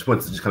 And I just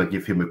wanted to just kind of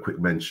give him a quick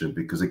mention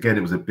because, again,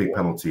 it was a big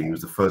penalty. It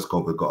was the first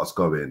goal that got us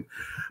going.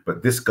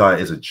 But this guy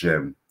is a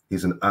gem.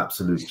 He's an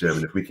absolute gem.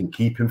 And if we can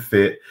keep him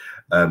fit,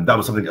 that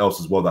was something else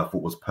as well that I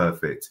thought was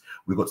perfect.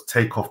 We've got to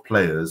take off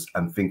players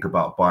and think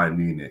about Bayern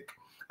Munich.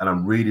 And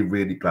I'm really,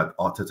 really glad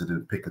Arteta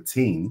didn't pick a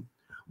team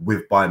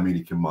with Bayern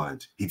Munich in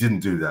mind. He didn't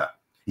do that.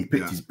 He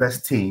picked his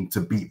best team to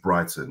beat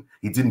Brighton.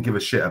 He didn't give a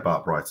shit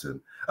about Brighton,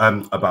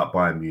 about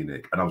Bayern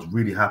Munich. And I was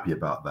really happy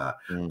about that.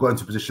 Got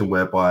into a position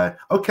whereby,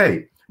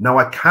 okay, now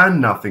I can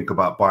now think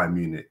about Bayern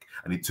Munich.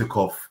 And he took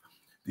off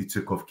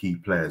key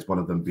players, one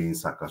of them being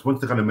Saka. So I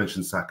wanted to kind of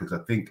mention Saka because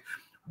I think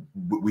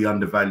we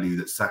undervalue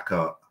that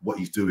Saka, what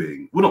he's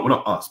doing. Well,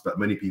 not us, but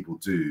many people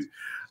do,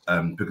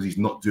 because he's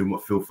not doing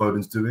what Phil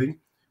Foden's doing.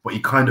 But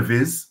he kind of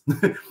is.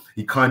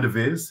 He kind of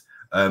is.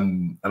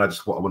 And I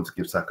wanted to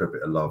give Saka a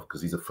bit of love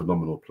because he's a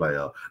phenomenal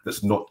player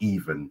that's not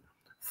even,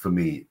 for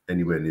me,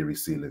 anywhere near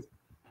his ceiling.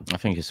 I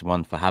think it's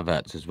one for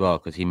Havertz as well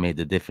because he made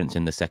the difference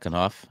in the second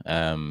half.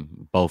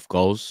 Both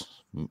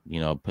goals,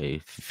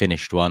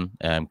 finished one,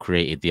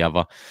 created the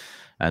other.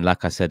 And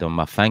like I said on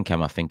my fan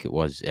cam, I think it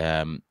was,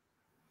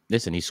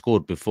 listen, he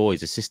scored before,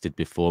 he's assisted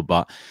before,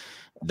 but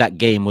that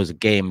game was a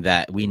game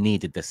that we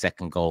needed the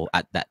second goal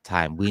at that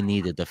time. We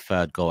needed the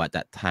third goal at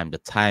that time. The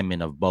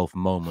timing of both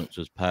moments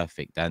was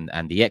perfect, and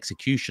the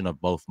execution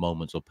of both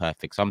moments were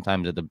perfect.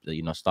 Sometimes at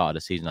the start of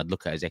the season, I'd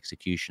look at his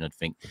execution and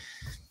think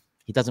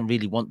he doesn't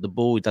really want the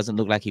ball. He doesn't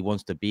look like he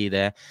wants to be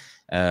there.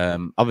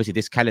 Obviously,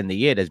 this calendar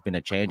year, there's been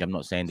a change. I'm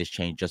not saying this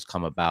change just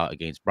come about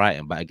against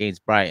Brighton, but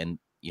against Brighton,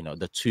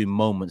 the two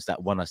moments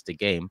that won us the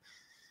game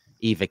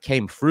either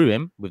came through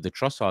him with the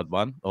Trossard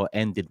one or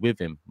ended with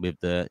him with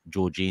the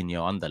Jorginho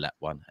underlap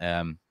one.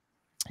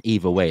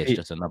 Either way,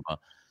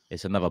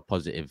 it's another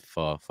positive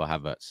for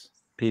Havertz.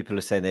 People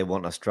are saying they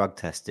want us drug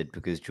tested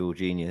because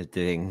Jorginho is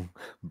doing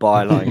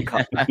byline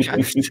cut.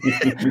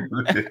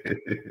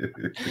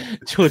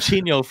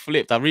 Jorginho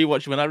flipped.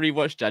 When I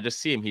rewatched it, I just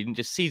see him. He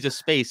just sees a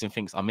space and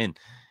thinks I'm in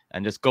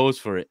and just goes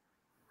for it.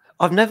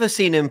 I've never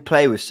seen him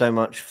play with so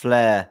much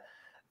flair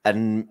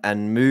and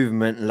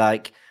movement.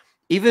 Like,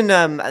 even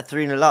at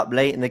 3-0 up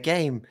late in the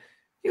game,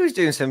 he was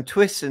doing some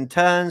twists and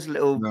turns,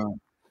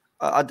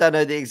 I don't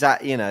know the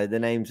exact, the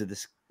names of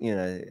the,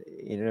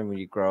 when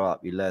you grow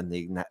up, you learn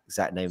the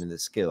exact name of the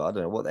skill. I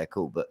don't know what they're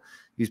called, but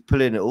he was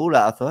pulling it all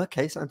out. I thought,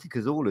 okay, Santi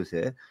Cazorla's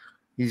here.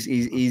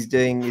 He's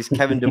doing his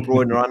Kevin De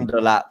Bruyne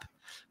underlap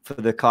for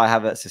the Kai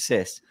Havertz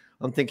assist.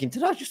 I'm thinking,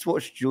 did I just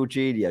watch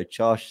Jorginho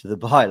charge to the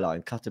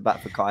byline, cut it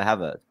back for Kai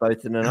Havertz,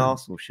 both in an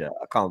Arsenal shirt?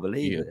 I can't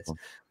believe this.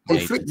 He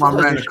flicked one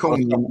round the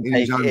corner in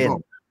his own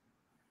box.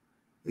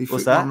 He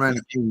flicked one round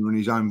the corner in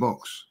his own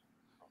box.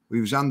 He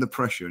was under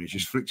pressure and he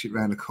just flicked it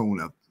round the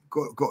corner,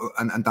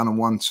 and done a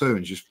 1-2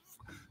 and just.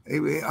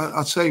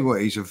 I'll tell you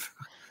what, he's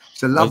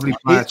a lovely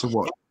player to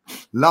watch.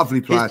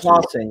 Lovely player to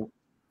watch.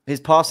 His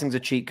passing's a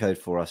cheat code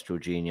for us,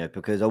 Jorginho,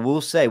 because I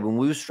will say when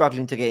we were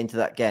struggling to get into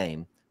that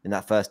game in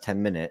that first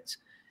 10 minutes,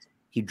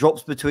 he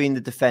drops between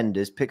the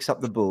defenders, picks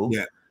up the ball,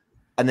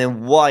 And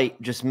then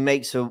White just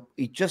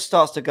he just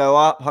starts to go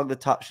up, hug the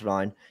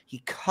touchline. He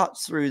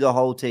cuts through the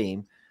whole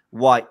team.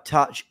 White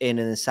touch in,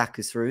 and then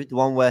Saka's through. The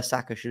one where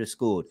Saka should have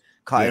scored,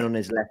 cut in on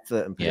his left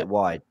foot and put it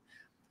wide.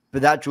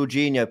 But that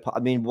Jorginho, I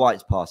mean,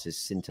 White's pass is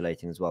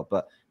scintillating as well.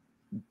 But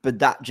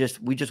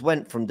we just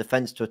went from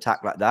defense to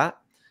attack like that.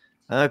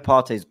 I know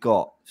Partey's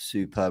got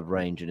superb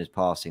range in his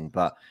passing,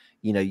 but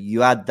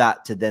you add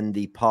that to then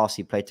the pass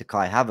he played to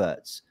Kai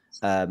Havertz.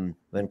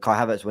 When Kai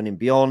Havertz went in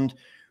beyond,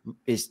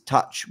 his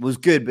touch was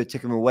good, but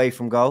took him away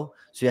from goal.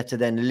 So you had to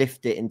then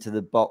lift it into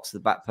the box,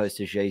 the back post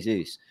to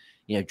Jesus.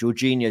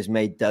 Jorginho's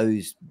made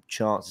those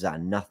chances out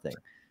of nothing.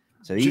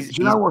 So do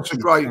you know what's a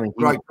great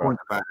point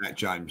about that,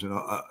 James, and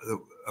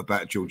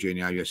about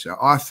Jorginho yesterday?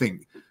 I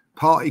think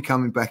Partey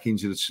coming back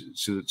into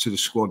the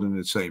squad and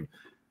the team.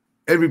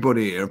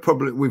 Everybody here,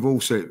 probably we've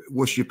all said,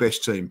 what's your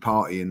best team?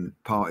 Partey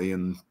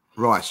and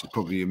Rice,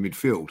 probably your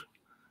midfield.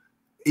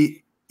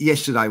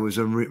 Yesterday was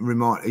a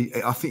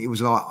reminder. I think it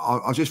was like,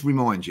 I'll just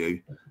remind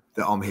you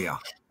that I'm here.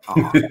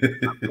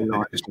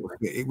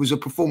 It was a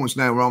performance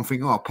now where I'm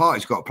thinking,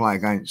 Partey's got to play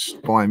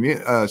against Bayern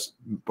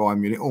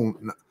Munich. Oh,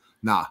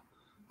 nah.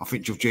 I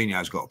think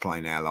Jorginho's got to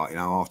play now,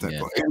 after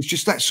that. It was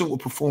just that sort of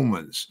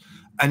performance.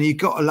 And you've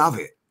got to love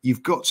it.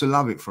 You've got to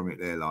love it from it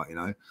there,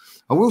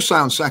 I will say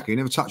on Saka, he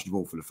never touched the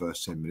ball for the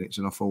first 10 minutes,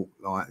 and I thought,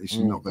 this is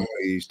not going to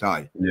be his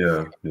day.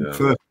 Yeah.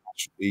 First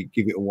touch, he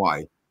give it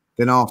away.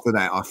 Then after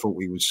that, I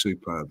thought he was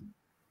superb.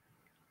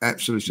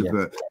 Absolutely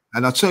superb.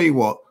 And I tell you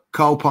what,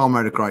 Cole Palmer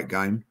had a great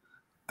game,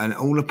 and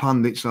all the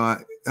pundits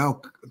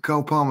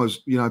Cole Palmer's,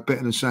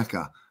 better than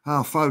Saka.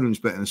 Oh, Foden's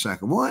better than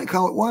Saka. Why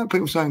are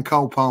people saying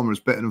Cole Palmer is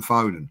better than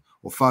Foden?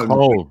 Or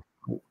Foden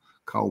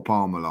Cole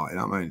Palmer, you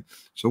know what I mean?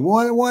 So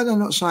why are they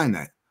not saying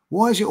that?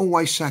 Why is it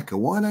always Saka?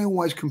 Why are they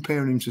always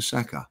comparing him to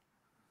Saka?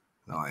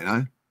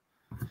 Because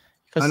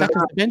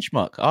Saka's the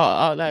benchmark.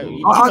 That's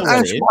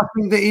what I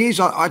think that he is.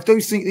 I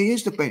do think he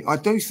is the bench. I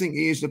do think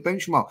he is the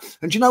benchmark.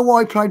 And do you know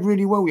why he played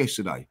really well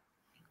yesterday?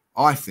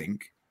 I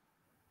think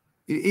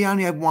he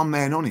only had one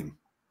man on him.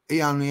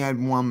 Very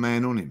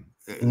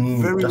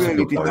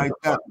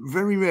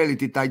rarely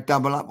did they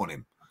double up on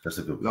him. That's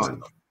a good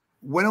point.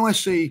 When I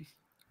see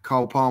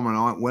Cole Palmer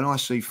and when I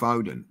see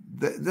Foden,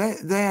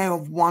 they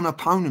have one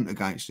opponent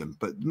against them.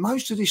 But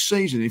most of this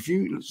season,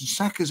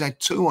 Saka's had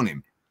two on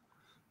him.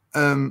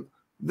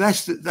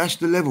 That's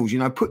the levels.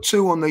 Put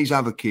two on these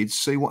other kids,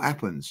 see what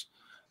happens.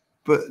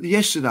 But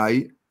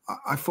yesterday,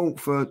 I thought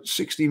for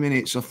 60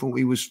 minutes, I thought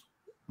he was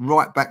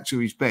right back to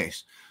his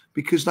best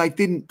because they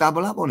didn't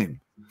double up on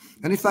him.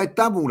 And if they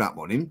doubled up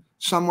on him,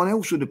 someone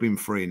else would have been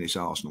free in this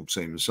Arsenal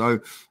team. So,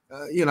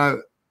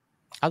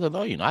 I don't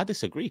know. I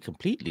disagree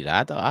completely.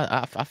 I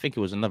think it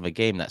was another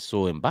game that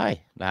saw him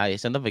by.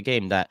 It's another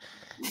game that,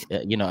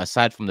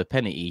 aside from the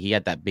penalty, he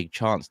had that big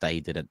chance that he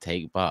didn't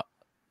take. But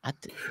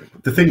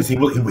the thing is, he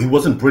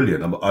wasn't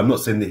brilliant. I'm not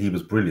saying that he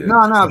was brilliant.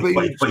 No,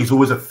 but he's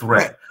always a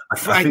threat. I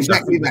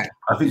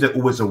think they're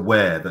always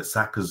aware that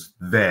Saka's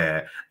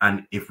there,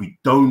 and if we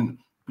don't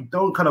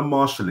kind of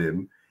marshal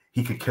him,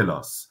 he could kill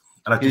us.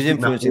 And I just think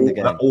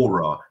that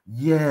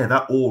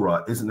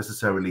aura isn't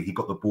necessarily he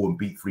got the ball and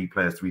beat three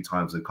players 3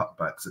 times and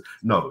cutbacks.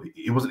 No,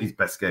 it wasn't his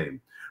best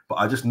game. But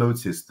I just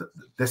noticed that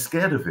they're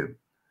scared of him.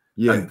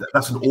 Yeah, and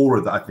that's an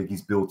aura that I think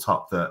he's built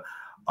up that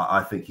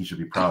I think he should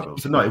be proud of.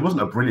 So no, it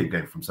wasn't a brilliant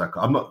game from Saka.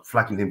 I'm not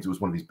flagging him to it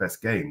was one of his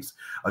best games.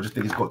 I just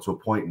think he's got to a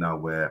point now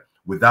where,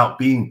 without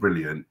being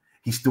brilliant,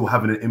 he's still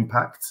having an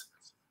impact.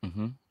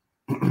 Mm-hmm.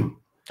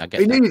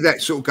 He needed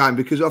that sort of game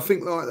because I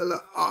think,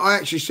 I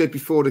actually said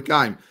before the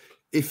game,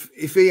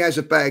 if he has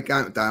a bad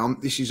game today,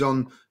 this is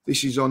on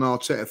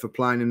Arteta for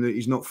playing him that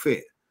he's not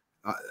fit,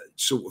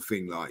 sort of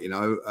thing,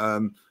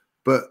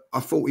 But I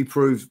thought he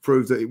proved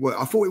that it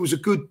worked. I thought it was a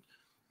good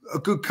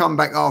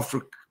comeback after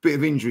a bit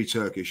of injury,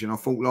 Turkish, and I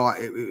thought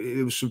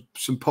it was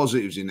some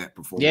positives in that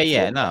performance.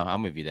 Yeah. No,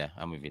 I'm with you there.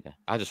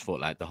 I just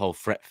thought the whole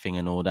threat thing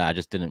and all that. I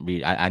just didn't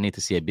really. I need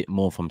to see a bit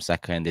more from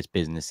Saka in this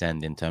business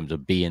end in terms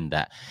of being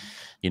that.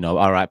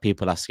 All right,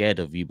 people are scared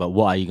of you, but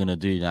what are you going to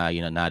do now?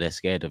 Now they're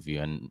scared of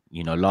you. And,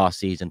 last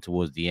season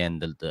towards the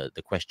end,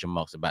 the question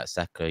marks about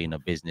Saka,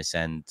 business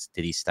end,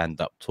 did he stand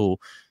up tall?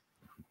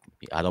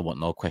 I don't want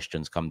no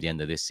questions come the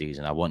end of this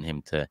season. I want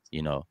him to,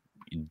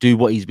 do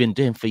what he's been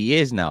doing for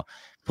years now.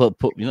 Not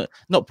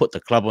put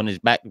the club on his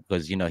back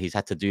because, he's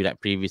had to do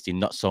that previously,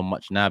 not so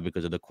much now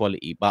because of the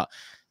quality. But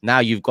now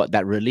you've got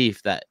that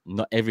relief that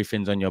not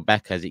everything's on your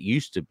back as it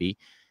used to be.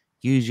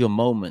 Use your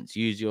moments,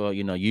 use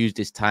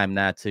this time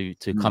now to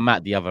come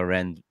out the other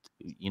end,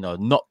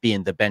 not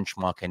being the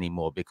benchmark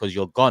anymore because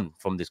you're gone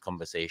from this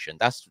conversation.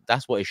 That's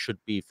what it should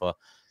be for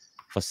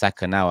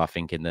Saka now, I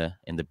think, in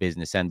the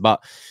business end.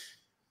 But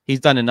he's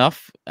done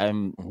enough.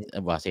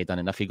 Well, I say done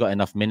enough. He got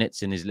enough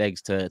minutes in his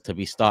legs to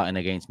be starting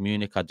against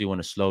Munich. I do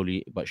want to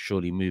slowly but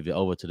surely move it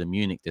over to the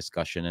Munich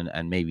discussion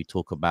and maybe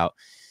talk about,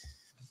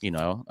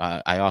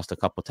 I asked a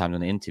couple of times on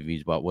the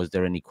interviews, but was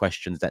there any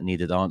questions that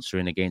needed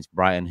answering against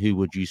Brighton? Who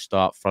would you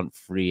start front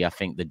three? I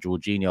think the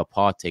Jorginho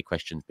Partey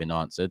question's been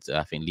answered.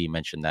 I think Lee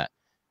mentioned that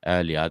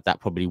earlier. That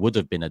probably would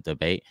have been a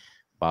debate.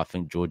 But I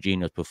think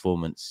Jorginho's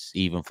performance,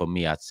 even for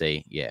me, I'd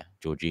say, yeah,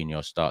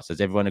 Jorginho starts.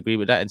 Does everyone agree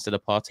with that instead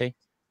of Partey?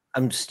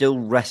 I'm still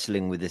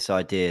wrestling with this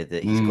idea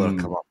that he's got to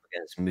come up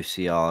against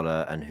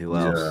Musiala and who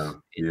else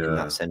in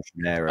that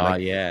central area.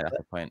 Like, yeah, that's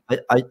the point.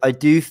 I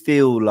do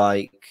feel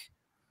like,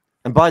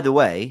 and by the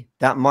way,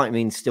 that might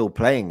mean still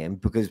playing him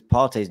because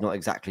Partey's not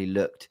exactly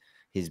looked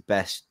his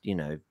best, you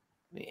know,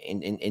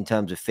 in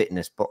terms of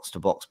fitness, box to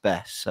box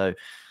best. So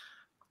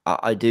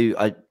I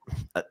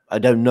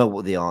don't know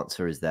what the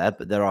answer is there,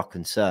 but there are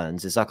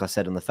concerns. It's like I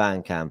said on the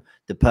fan cam,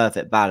 the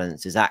perfect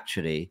balance is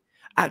actually,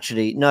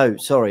 no,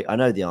 sorry, I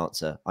know the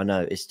answer. I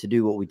know it's to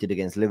do what we did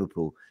against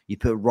Liverpool. You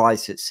put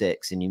Rice at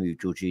 6 and you move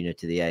Jorginho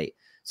to the 8.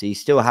 So you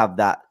still have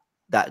that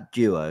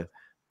duo,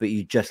 but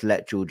you just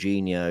let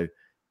Jorginho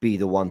be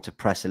the one to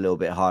press a little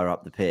bit higher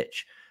up the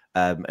pitch,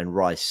 and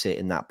Rice sit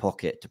in that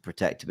pocket to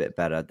protect a bit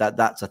better.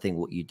 That's I think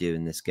what you do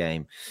in this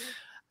game.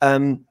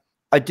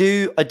 I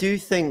do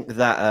think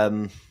that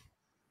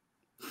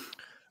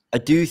I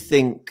do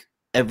think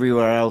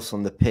everywhere else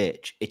on the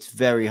pitch, it's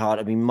very hard.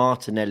 I mean,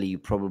 Martinelli, you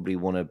probably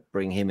want to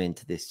bring him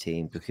into this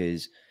team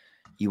because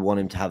you want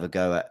him to have a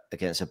go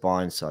against a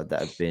Bayern side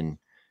that have been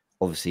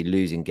obviously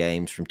losing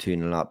games from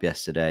 2-0 up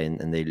yesterday,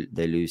 and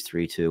they lose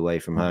 3-2 away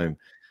from home.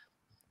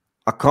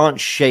 I can't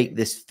shake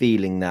this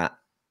feeling that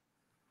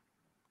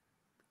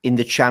in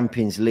the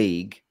Champions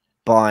League,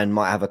 Bayern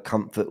might have a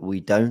comfort we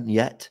don't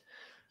yet.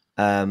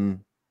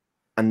 And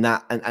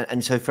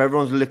so for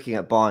everyone's looking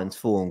at Bayern's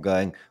form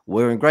going,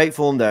 we're in great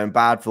form, they're in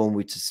bad form,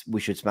 we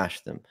should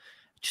smash them.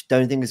 I just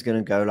don't think it's going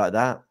to go like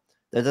that.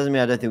 That doesn't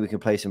mean I don't think we can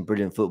play some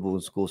brilliant football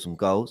and score some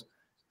goals.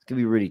 It's going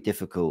to be really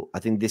difficult. I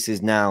think this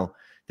is now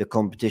the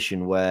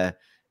competition where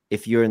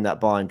if you're in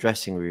that Bayern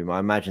dressing room, I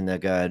imagine they're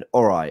going,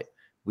 all right,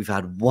 we've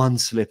had one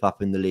slip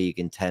up in the league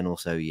in 10 or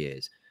so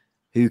years.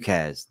 Who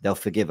cares? They'll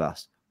forgive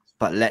us.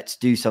 But let's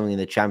do something in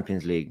the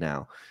Champions League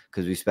now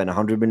because we spent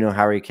 100 million on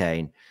Harry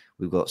Kane.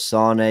 We've got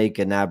Sane,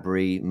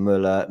 Gnabry,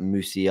 Müller,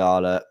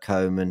 Musiala,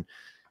 Koeman.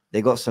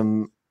 They got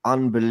some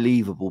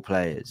unbelievable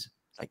players,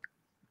 like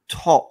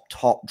top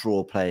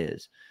draw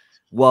players,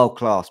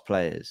 world-class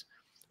players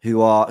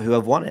who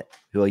have won it,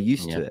 who are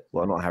used to it.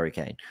 Well, not Harry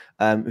Kane,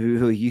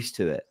 who are used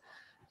to it.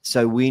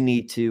 So we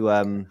need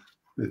to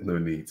there's no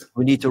need.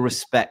 We need to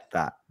respect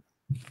that.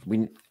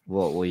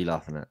 What were you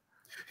laughing at?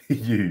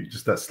 You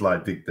just that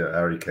slight dig there,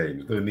 Harry Kane.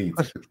 There's no need.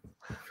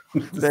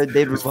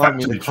 They remind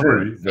me of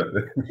true,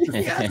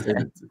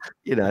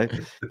 you know,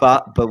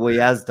 but what he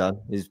has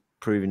done is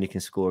proven he can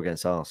score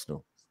against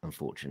Arsenal,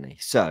 unfortunately.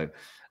 So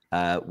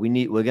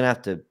we're gonna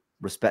have to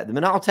respect them,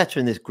 and Arteta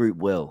in this group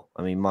will.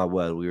 I mean, my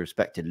word, we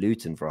respected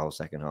Luton for a whole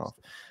second half.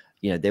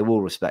 You know, they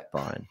will respect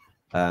Bayern.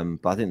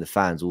 But I think the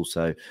fans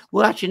also,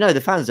 well, actually, no,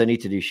 the fans don't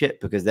need to do shit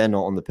because they're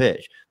not on the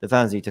pitch. The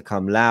fans need to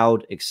come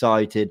loud,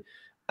 excited,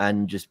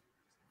 and just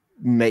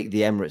make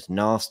the Emirates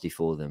nasty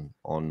for them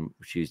on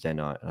Tuesday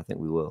night. I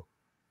think we will.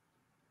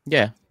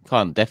 Yeah,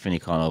 definitely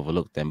can't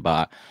overlook them.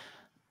 But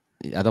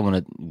I don't want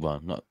to.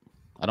 Well,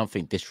 I don't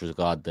think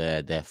disregard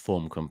their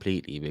form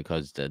completely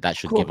because that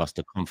should give us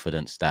the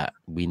confidence that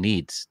we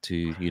need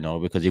to, you know.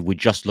 Because if we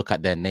just look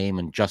at their name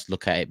and just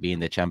look at it being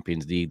the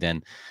Champions League,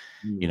 then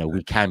you know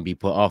we can be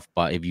put off.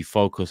 But if you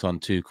focus on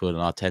Tuchel and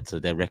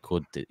Arteta, their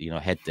record, you know,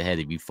 head to head,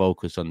 if you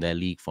focus on their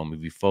league form,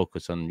 if you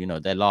focus on, you know,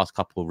 their last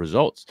couple of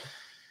results,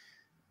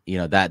 you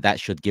know, that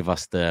should give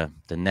us the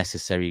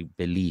necessary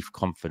belief,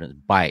 confidence,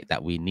 bite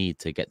that we need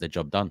to get the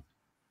job done.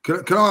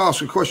 Can I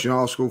ask a question?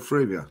 I'll ask all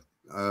three of you.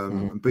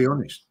 And be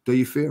honest. Do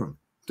you fear them?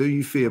 Do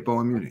you fear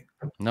Bayern Munich?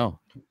 No.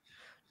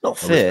 Not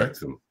fear.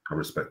 I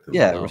respect them.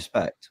 Yeah, no.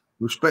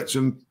 Respect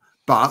them.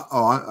 But,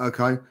 all right,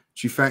 okay.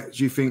 Do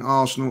you think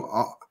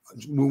Arsenal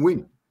will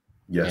win?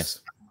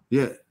 Yes.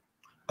 Yeah.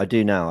 I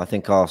do now. I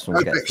think Arsenal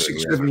will get through.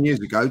 6-7 years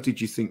ago, did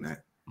you think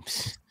that?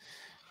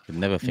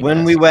 Never think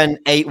when we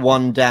went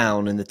 8-1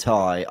 down in the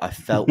tie, I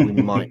felt we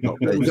might not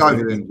go. No,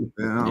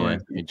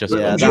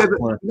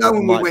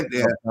 when we went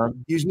there,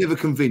 you was never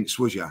convinced,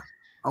 was you?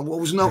 I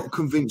was not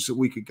convinced that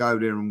we could go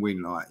there and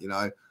win. Like, you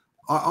know,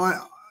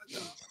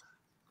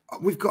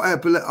 we've got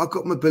I've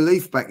got my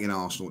belief back in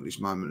Arsenal at this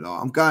moment.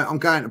 Like, I'm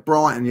going to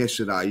Brighton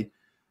yesterday,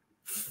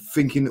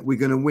 thinking that we're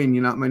going to win.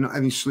 You know what I mean? Not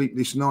having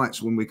sleepless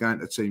nights when we're going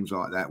to teams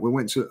like that.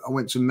 I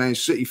went to Man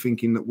City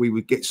thinking that we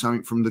would get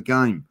something from the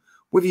game.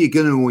 Whether you're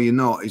going to or you're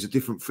not is a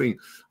different thing.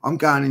 I'm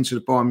going into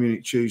the Bayern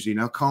Munich Tuesday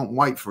and I can't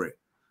wait for it.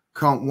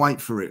 Can't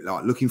wait for it.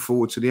 Like, looking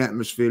forward to the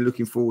atmosphere,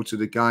 looking forward to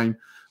the game,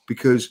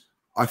 because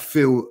I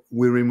feel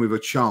we're in with a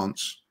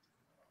chance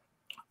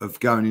of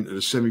going into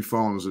the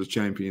semi-finals of the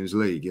Champions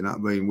League. You know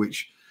what I mean?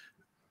 Which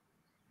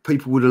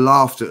people would have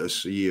laughed at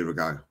us a year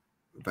ago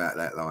about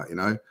that, like, you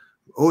know.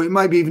 Or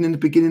maybe even in the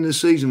beginning of the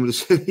season would have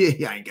said, yeah,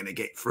 you ain't going to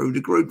get through the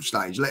group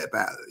stage. Let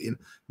about it. You know,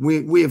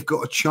 we have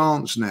got a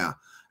chance now.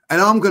 And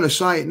I'm going to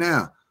say it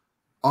now.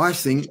 I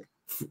think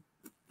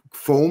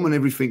form and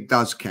everything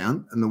does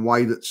count, and the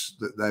way that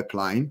they're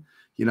playing.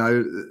 You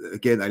know,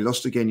 again, they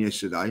lost again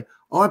yesterday.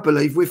 I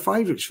believe we're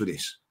favourites for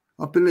this.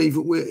 I believe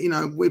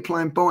that we're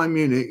playing Bayern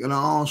Munich and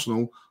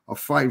Arsenal are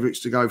favourites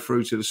to go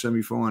through to the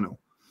semi-final.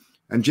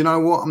 And do you know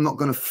what? I'm not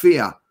going to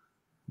fear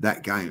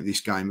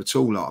this game at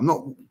all. Like, I'm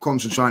not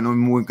concentrating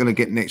on we're going to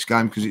get next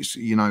game because it's,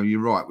 you know,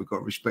 you're right. We've got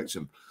to respect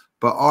them.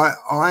 But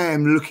I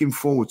am looking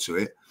forward to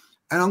it.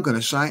 And I'm going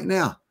to say it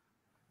now.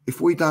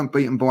 If we don't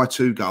beat them by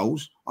 2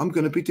 goals, I'm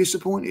going to be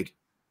disappointed.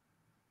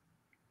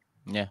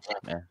 Yeah.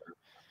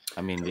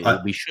 I mean,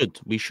 we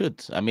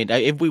should. I mean,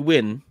 if we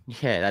win,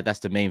 yeah, that's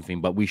the main thing.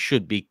 But we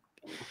should be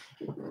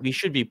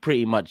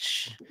pretty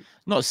much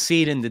not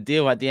sealing the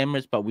deal at the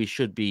Emirates, but we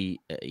should be,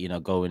 you know,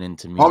 going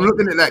into. I'm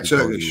looking at that,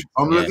 Turkish.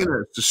 I'm looking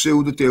at to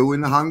seal the deal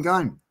in the home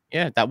game.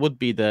 Yeah, that would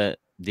be the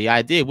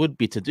idea. Would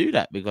be to do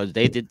that because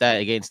they did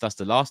that against us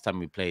the last time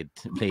we played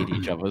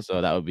each other.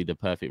 So that would be the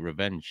perfect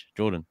revenge.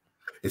 Jordan.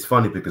 It's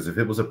funny because if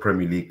it was a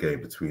Premier League game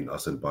between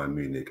us and Bayern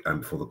Munich, and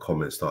before the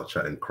comments start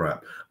chatting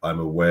crap, I'm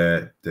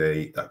aware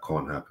that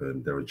can't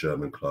happen. They're a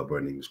German club or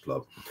an English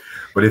club.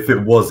 But if it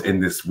was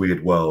in this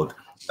weird world,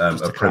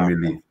 a Premier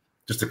League,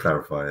 just to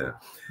clarify, yeah,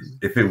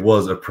 if it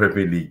was a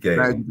Premier League game,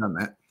 glad you've done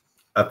that.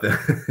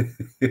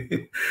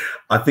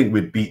 I think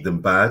we'd beat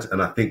them bad,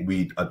 and I think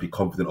I'd be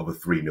confident of a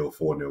 3-0,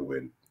 4-0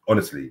 win.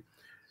 Honestly,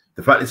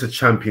 the fact it's a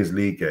Champions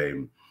League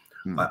game.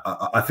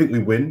 I think we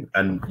win,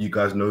 and you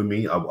guys know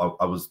me.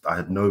 I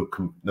had no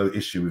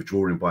issue with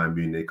drawing Bayern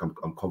Munich.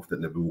 I'm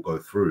confident that we will go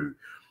through,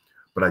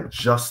 but I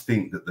just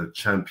think that the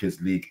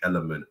Champions League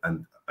element,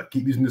 and I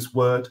keep using this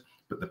word,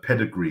 but the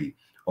pedigree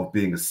of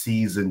being a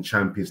seasoned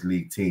Champions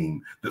League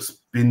team that's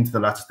been to the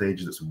latter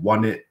stages, that's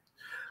won it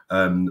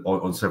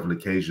on several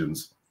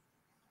occasions.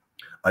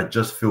 I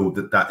just feel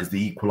that is the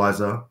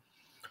equalizer.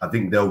 I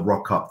think they'll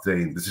rock up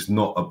saying, this is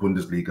not a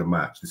Bundesliga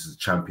match. This is a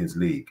Champions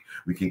League.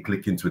 We can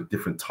click into a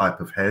different type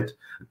of head,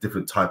 a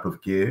different type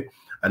of gear.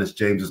 And as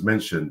James has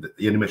mentioned,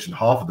 he only mentioned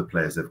half of the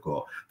players they've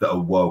got that are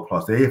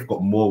world-class. They have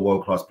got more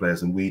world-class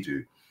players than we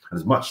do. And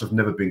as much as I've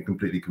never been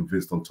completely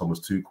convinced on Thomas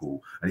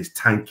Tuchel and he's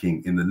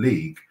tanking in the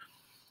league,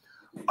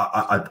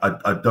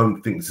 I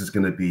don't think this is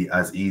going to be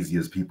as easy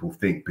as people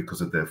think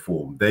because of their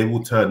form. They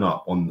will turn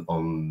up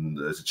on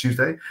it's a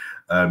Tuesday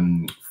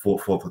for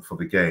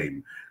the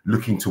game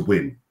looking to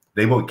win.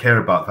 They won't care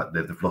about the fact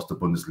that they've lost the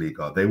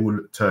Bundesliga. They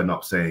will turn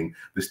up saying,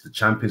 this is the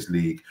Champions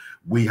League.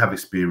 We have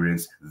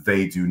experience.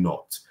 They do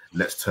not.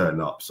 Let's turn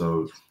up.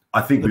 So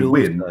I think we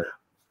win.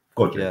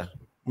 Go on, yeah.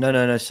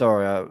 No.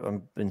 Sorry.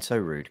 I've been so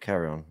rude.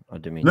 Carry on. I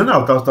didn't mean. No,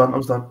 I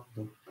was done.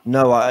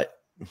 No,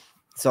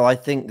 so I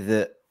think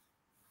that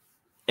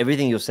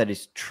everything you said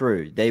is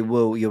true. They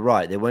will. You're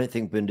right. They won't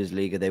think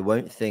Bundesliga. They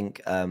won't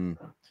think.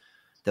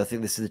 They'll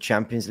think this is the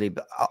Champions League.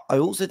 But I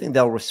also think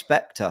they'll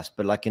respect us,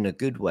 but like in a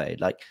good way.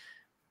 Like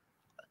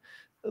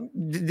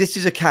this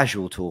is a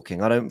casual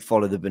talking. I don't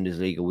follow the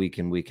Bundesliga week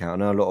in, week out. I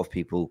know a lot of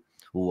people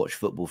will watch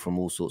football from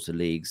all sorts of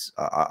leagues.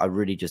 I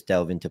really just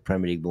delve into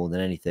Premier League more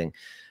than anything.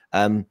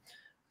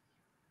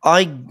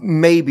 I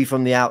maybe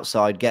from the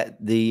outside get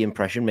the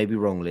impression, maybe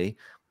wrongly,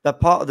 that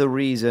part of the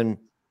reason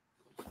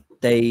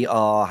they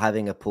are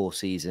having a poor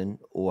season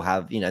or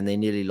have, and they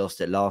nearly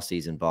lost it last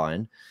season,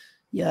 Bayern.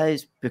 Yeah,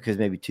 it's because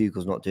maybe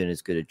Tuchel's not doing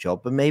as good a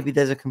job, but maybe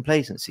there's a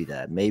complacency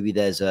there. Maybe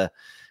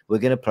we're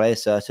going to play a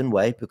certain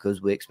way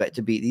because we expect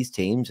to beat these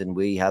teams and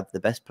we have the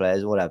best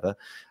players or whatever.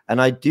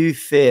 And I do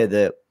fear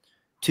that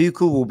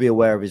Tuchel will be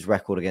aware of his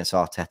record against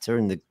Arteta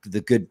and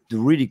the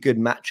really good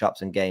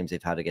matchups and games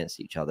they've had against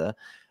each other.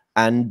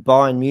 And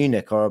Bayern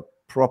Munich are a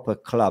proper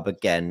club,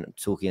 again,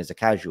 talking as a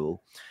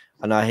casual.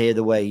 And I hear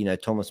the way,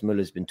 Thomas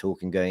Muller's been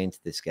talking going into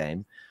this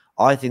game.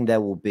 I think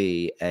there will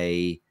be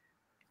a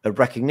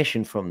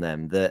recognition from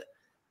them that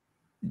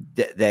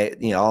they're,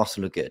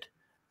 Arsenal are good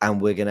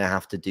and we're going to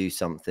have to do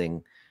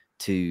something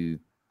to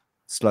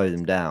slow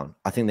them down.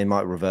 I think they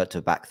might revert to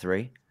a back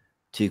three.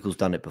 Tuchel's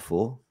done it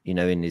before,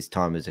 in his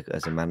time as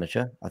a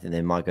manager. I think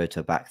they might go to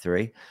a back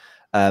three.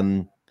 I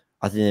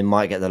think they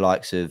might get the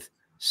likes of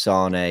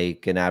Sane,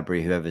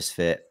 Gnabry, whoever's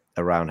fit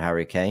around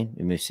Harry Kane,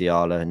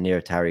 Musiala,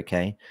 nearer to Harry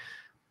Kane.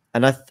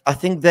 And I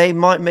think they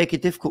might make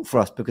it difficult for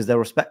us because they'll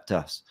respect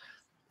us.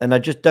 And I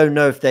just don't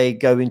know if they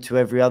go into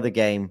every other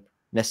game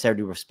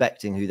necessarily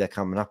respecting who they're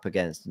coming up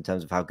against in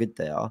terms of how good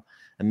they are.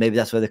 And maybe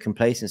that's where the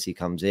complacency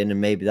comes in. And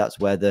maybe that's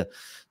where the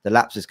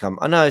lapses come.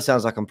 I know it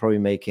sounds like I'm probably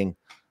making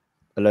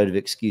a load of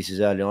excuses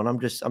early on. I'm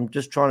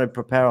just trying to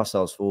prepare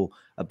ourselves for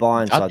a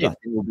Bayern side. I think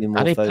we'll be more.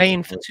 Are they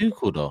playing for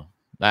Tuchel though?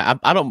 Like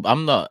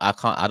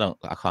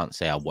I can't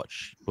say I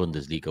watch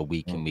Bundesliga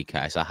week in, week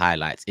out. It's a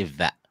highlights, if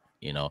that,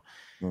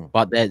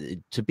 But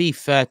to be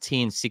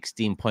 13,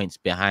 16 points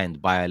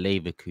behind Bayer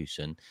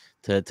Leverkusen,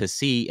 to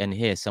see and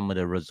hear some of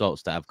the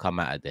results that have come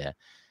out of there,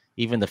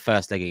 even the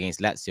first leg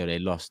against Lazio, they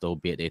lost,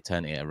 albeit they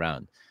turned it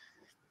around.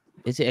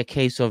 Is it a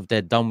case of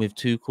they're done with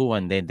Tuchel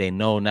and they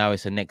know now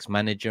it's a next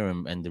manager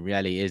and the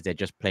reality is they're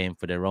just playing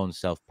for their own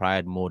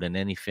self-pride more than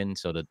anything?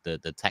 So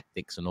the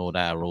tactics and all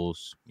that are all,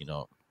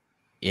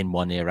 in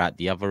one ear, out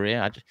the other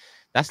ear.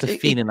 That's the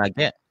feeling I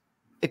get.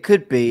 It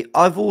could be.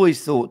 I've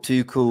always thought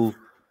Tuchel,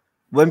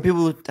 when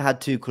people had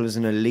Tuchel as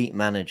an elite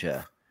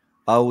manager,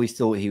 I always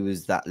thought he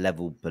was that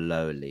level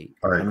below elite.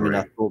 I mean,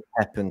 I thought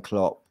Pep and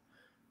Klopp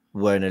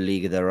were in a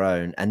league of their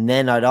own. And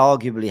then I'd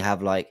arguably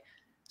have like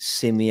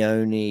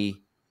Simeone,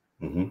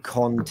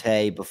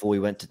 Conte before we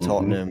went to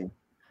Tottenham,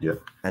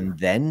 and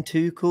then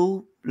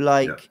Tuchel.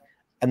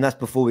 And that's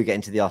before we get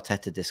into the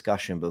Arteta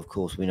discussion. But of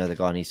course, we know the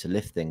guy needs to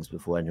lift things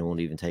before anyone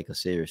will even take us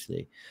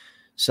seriously.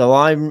 So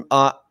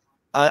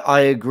I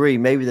agree.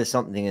 Maybe there's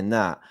something in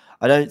that.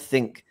 I don't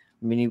think.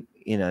 I mean,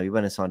 he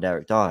went and signed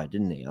Eric Dyer,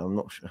 didn't he? I'm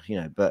not sure,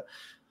 but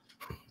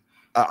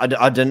I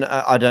don't know.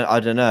 I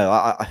don't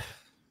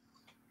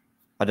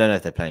know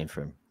if they're playing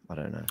for him. I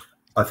don't know.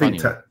 I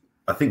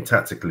think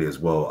tactically as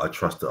well, I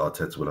trust that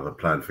Arteta will have a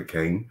plan for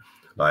Kane.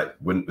 Like,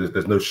 when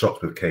there's no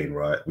shocks with Kane,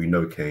 right? We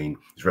know Kane,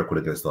 his record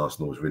against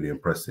Arsenal is really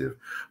impressive.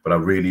 But I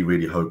really,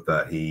 really hope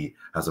that he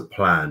has a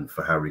plan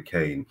for Harry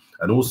Kane.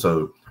 And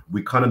also,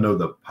 we kind of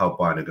know how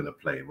Bayern are going to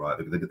play, right?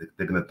 They're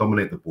going to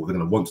dominate the ball. They're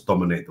going to want to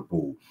dominate the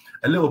ball.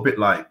 A little bit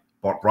like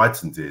what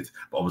Brighton did,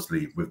 but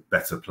obviously with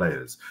better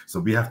players. So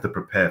we have to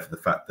prepare for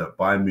the fact that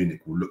Bayern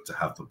Munich will look to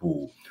have the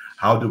ball.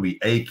 How do we,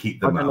 keep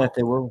them out? I don't know if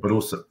they will. But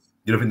also...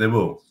 You don't think they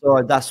will?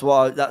 So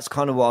that's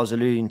kind of what I was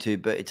alluding to,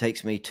 but it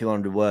takes me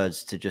 200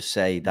 words to just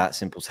say that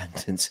simple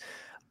sentence.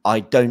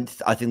 I think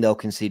they'll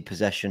concede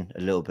possession a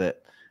little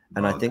bit.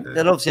 And I think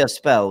they'll obviously have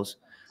spells.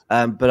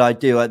 But I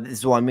do. This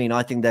is what I mean.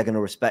 I think they're going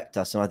to respect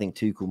us. And I think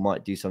Tuchel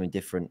might do something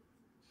different.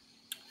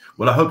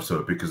 Well, I hope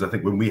so, because I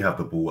think when we have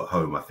the ball at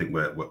home, I think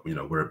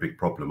we're a big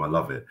problem. I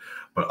love it,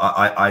 but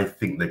I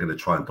think they're going to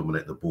try and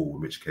dominate the ball.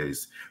 In which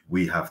case,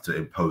 we have to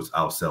impose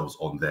ourselves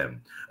on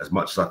them. As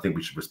much as I think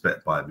we should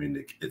respect Bayern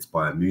Munich, it's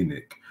Bayern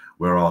Munich.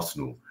 We're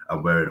Arsenal,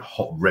 and we're in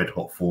red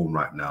hot form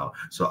right now.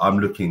 So I'm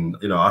looking.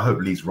 I hope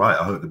Lee's right.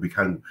 I hope that we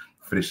can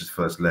finish this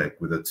first leg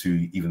with a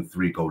 2, even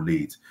 3 goal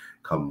lead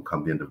come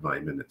the end of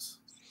 90 minutes.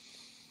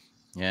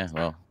 Yeah,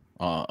 well.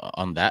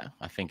 On that,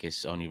 I think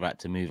it's only right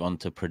to move on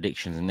to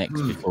predictions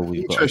next before we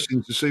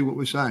interesting to see what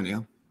we're saying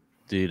here.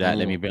 Do that.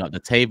 Let me bring up the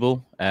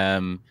table.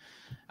 I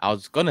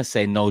was gonna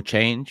say no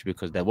change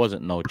because there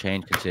wasn't no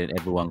change considering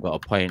everyone got a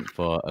point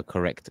for a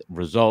correct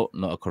result,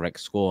 not a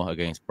correct score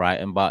against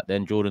Brighton. But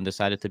then Jordan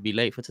decided to be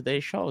late for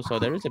today's show, so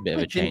there is a bit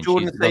of a change. Did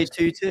Jordan say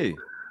 2-2?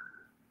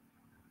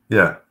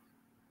 Yeah.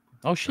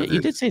 Oh shit! You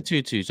did say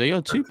 2-2, so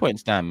you're 2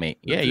 points down, mate.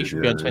 Yeah, you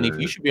should be on 20.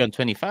 You should be on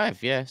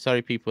 25. Yeah,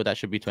 sorry, people. That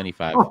should be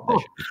 25. That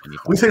should be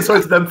 25. We say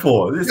sorry to them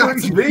for. It's sorry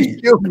to me.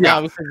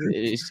 Yeah,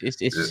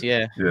 it's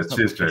yeah.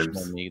 Cheers,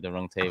 James. On me, the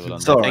wrong table.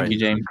 Sorry. Thank you,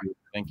 James.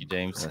 Thank you,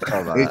 James.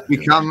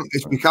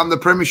 It's become the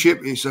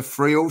Premiership. It's a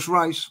 3-horse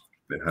race.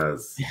 It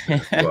has.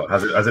 Well,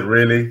 has it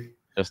really?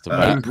 Just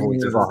about.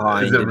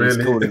 Behind. Is it really?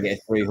 He's calling it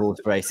a 3-horse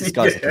race. This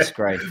guy's a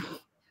disgrace.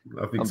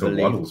 I think it's a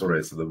 1-horse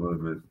race at the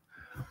moment.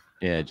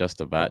 Yeah, just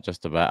about.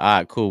 All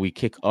right, cool. We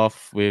kick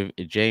off with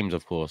James,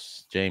 of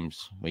course.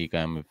 James, where are you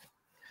going with?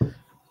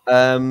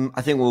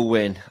 I think we'll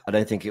win. I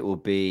don't think it will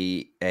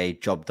be a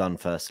job done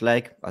first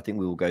leg. I think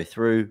we will go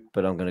through,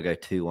 but I'm going to go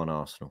 2-1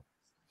 Arsenal.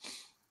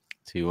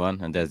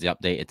 2-1, and there's the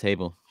updated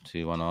table.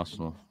 2-1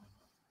 Arsenal.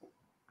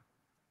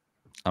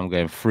 I'm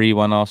going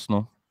 3-1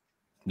 Arsenal.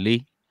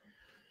 Lee?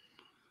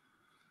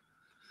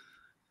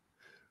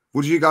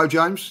 What did you go,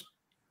 James?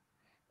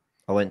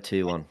 I went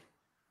 2-1.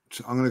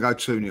 I'm going to go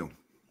 2-0.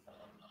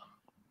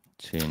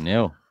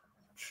 2-0.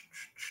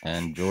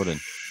 And Jordan?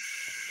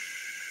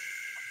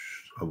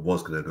 I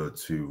was going to go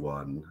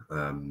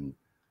 2-1.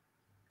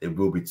 It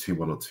will be 2-1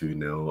 or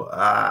 2-0.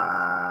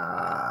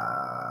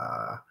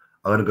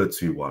 I'm going to go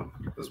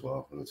 2-1 as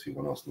well. I'm going to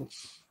go 2-1 Arsenal.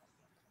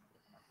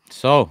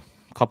 So,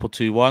 a couple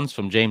 2-1s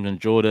from James and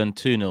Jordan.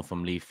 2-0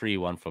 from Lee.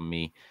 3-1 from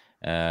me.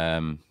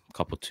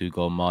 Couple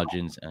 2-goal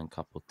margins and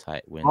couple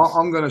tight wins.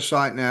 I'm going to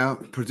say it now.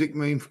 Predict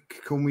me,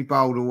 call me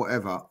bold or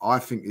whatever. I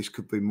think this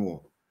could be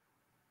more.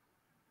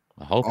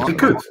 I hope it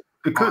could.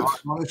 It could. I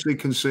honestly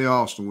can see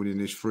Arsenal winning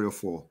this 3 or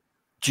 4.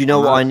 Do you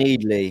know what I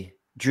need, Lee?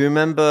 Do you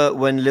remember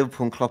when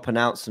Liverpool and Klopp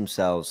announced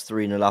themselves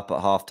 3-0 up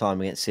at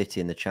half-time against City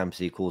in the Champions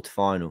League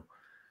quarter-final?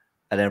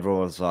 And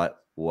everyone was like,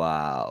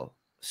 wow.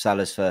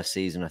 Salah's first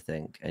season, I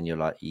think. And you're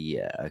like,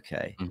 yeah,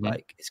 okay.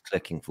 Like, it's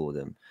clicking for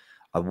them.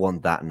 I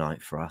want that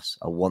night for us.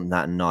 I want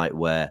that night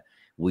where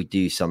we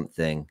do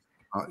something.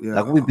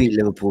 Like we beat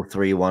Liverpool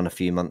 3-1 a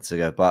few months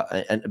ago.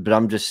 But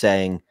I'm just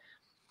saying,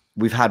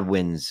 we've had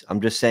wins.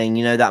 I'm just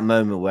saying, that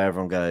moment where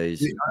everyone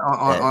goes.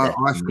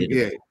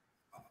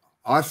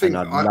 I think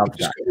I've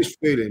just got this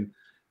feeling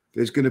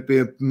there's going to be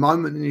a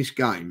moment in this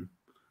game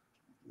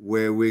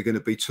where we're going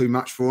to be too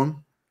much for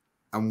them,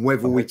 and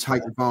whether we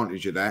take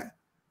advantage of that.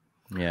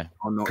 Yeah.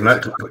 Or not.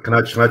 Can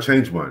I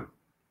change mine?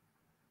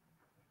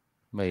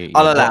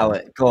 I'll allow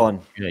it. Go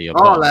on. Yeah,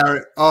 I'll allow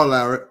it.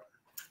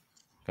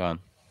 Go on.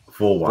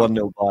 4-1.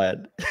 1-0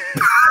 Bayern.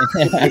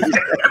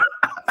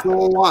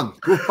 4-1.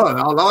 Good one.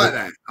 I like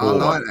that.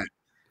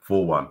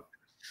 4-1.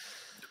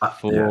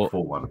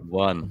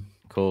 4-1.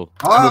 Cool.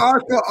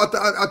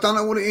 I don't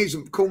know what it is.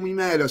 Call me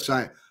mad. I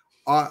say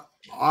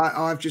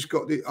I've just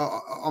got the.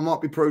 I might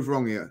be proved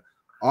wrong here.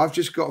 I've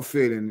just got a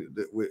feeling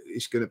that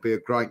it's going to be a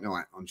great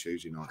night on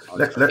Tuesday night.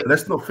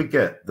 Let's not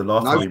forget the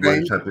last time we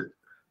won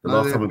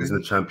last time we was in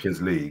the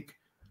Champions League,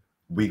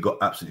 we got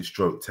absolutely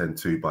stroked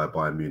 10-2 by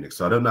Bayern Munich.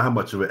 So I don't know how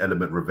much of an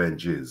element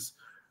revenge is,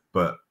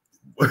 but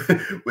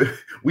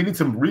we need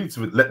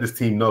to let this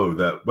team know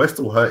that we're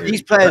still hurting.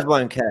 These players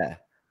won't care.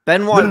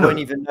 Ben White won't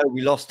even know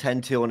we lost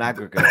 10-2 on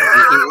aggregate.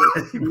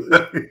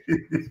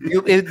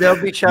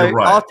 They'll be showing.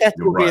 Right,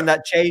 Arteta will be in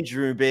that change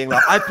room being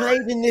like, I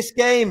played in this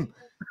game.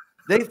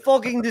 They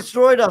fucking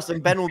destroyed us.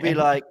 And Ben will be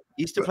like,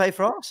 he used to play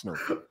for Arsenal.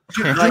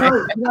 I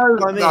know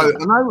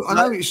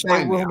what you're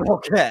saying. They will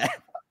not care.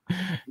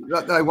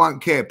 They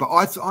won't care. But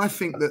I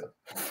think that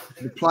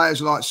the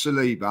players like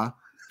Saliba,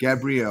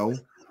 Gabriel,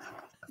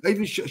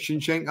 even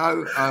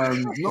Zinchenko,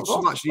 not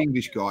so much the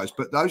English guys,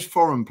 but those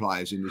foreign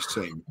players in this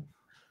team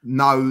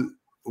know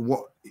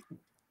what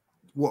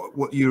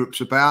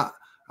Europe's about,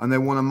 and they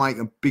want to make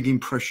a big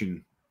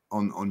impression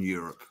on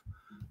Europe.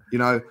 You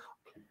know,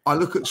 I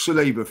look at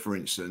Saliba, for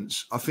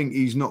instance. I think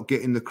he's not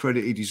getting the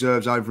credit he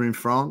deserves over in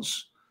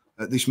France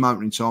at this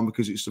moment in time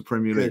because it's the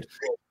Premier League.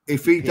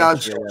 If he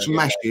does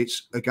smash it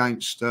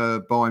against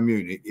Bayern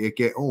Munich, you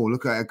get, oh,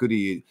 look at how good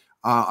he is.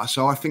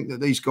 So I think that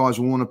these guys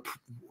will want to,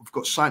 have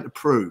got something to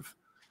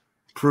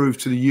prove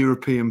to the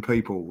European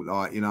people,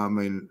 like, you know what I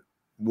mean,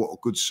 what a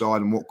good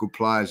side and what good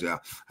players are.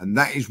 And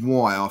that is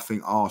why I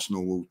think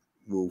Arsenal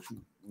will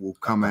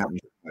come out.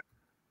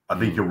 I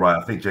think you're right.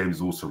 I think James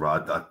is also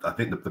right. I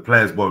think the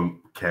players won't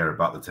care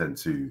about the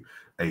 10-2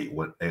 8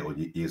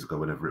 years ago,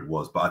 whenever it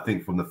was. But I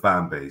think from the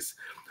fan base,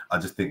 I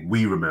just think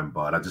we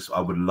remember, and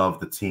I would love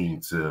the team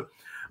to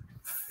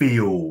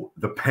feel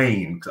the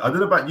pain. I don't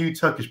know about you,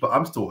 Turkish, but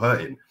I'm still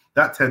hurting.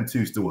 That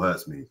 10-2 still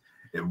hurts me.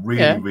 It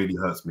really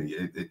hurts me.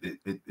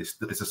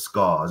 It's a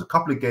scar. There's a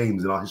couple of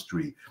games in our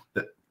history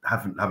that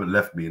haven't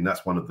left me, and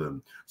that's one of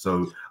them.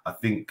 So I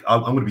think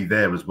I'm going to be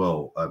there as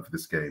well for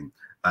this game,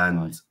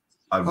 and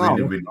I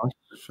really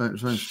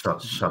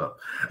shut up.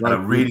 And I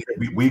really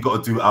we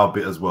got to do our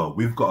bit as well.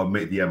 We've got to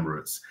make the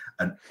Emirates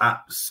an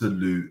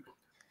absolute.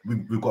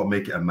 We've got to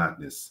make it a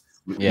madness.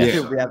 Yeah,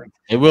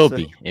 it will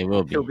be.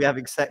 He'll be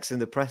having sex in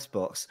the press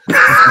box.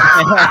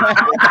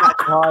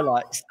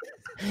 Highlights.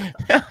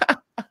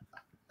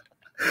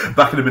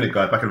 Back in a minute,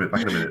 guys. Back in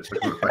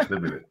a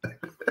minute.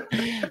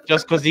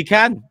 Just because he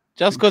can.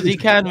 Just because he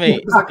can,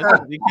 mate. Just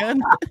because he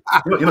can.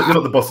 You're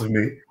not the boss of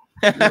me.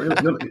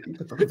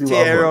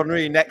 Thierry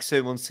Henry next to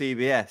him on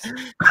CBS.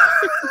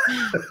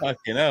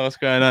 Fucking hell, what's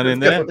going on in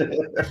there?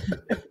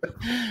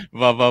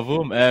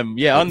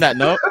 Yeah, on that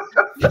note.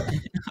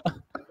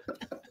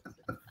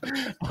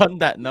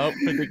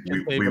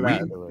 Prediction table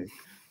out of the way.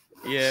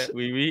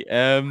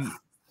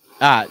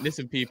 Yeah,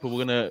 listen, people,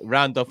 we're gonna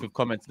round off with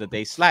comments of the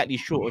day. Slightly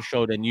shorter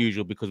show than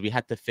usual because we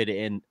had to fit it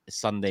in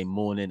Sunday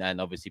morning, and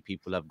obviously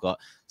people have got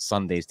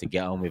Sundays to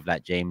get on with.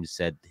 Like James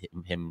said,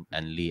 him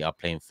and Lee are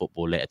playing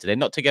football later today,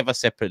 not together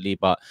separately,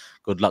 but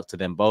good luck to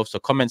them both. So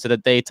comments of the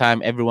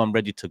daytime, everyone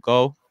ready to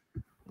go?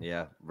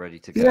 Yeah, ready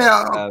to go.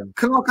 Yeah,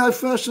 can I go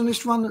first on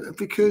this one?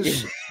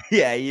 Because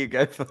yeah, you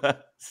go first.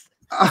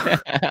 I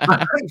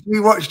actually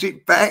watched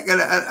it back,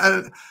 and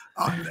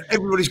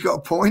everybody's got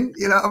a point,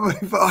 you know what I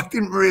mean? But I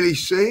didn't really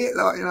see it,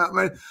 like, you know what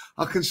I mean?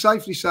 I can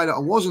safely say that I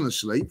wasn't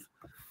asleep,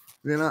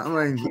 you know what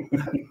I mean?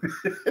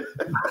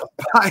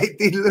 But it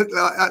did look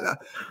like,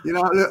 you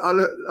know, I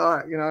look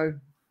like, you know,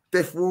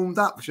 death warmed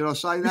up. Should I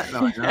say that?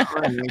 Like, you know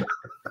what I mean?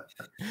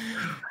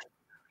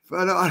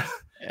 But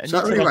so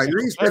anyway,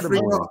 Lee's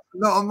definitely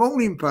not a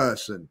morning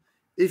person.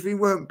 If he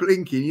weren't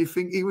blinking, you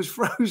think he was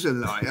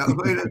frozen. Like, I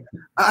mean,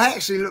 I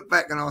actually looked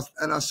back and I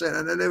said,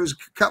 and then there was a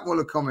couple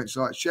of comments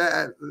like, shout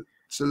out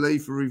to Lee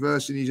for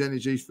reversing his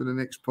energies for the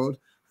next pod.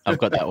 I've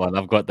got that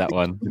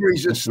one.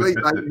 He's asleep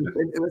at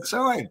the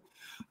time.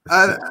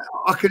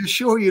 I can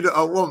assure you that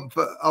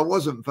I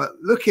wasn't. But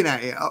looking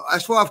at it,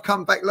 that's why I've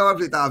come back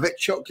lively. That I've had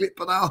chocolate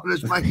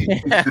bananas, mate.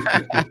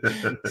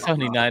 It's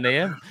only 9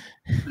 a.m.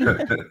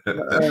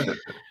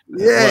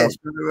 Yeah.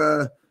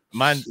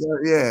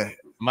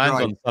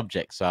 Mine's on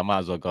subject, so I might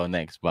as well go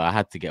next. But I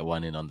had to get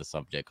one in on the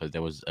subject because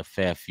there was a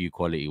fair few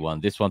quality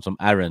ones. This one's from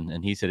Aaron,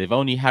 and he said, if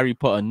only Harry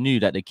Potter knew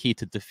that the key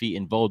to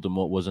defeating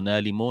Voldemort was an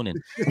early morning.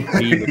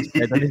 He was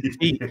dead on his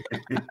feet.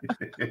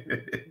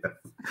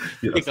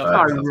 It's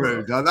so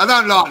rude. I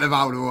don't like the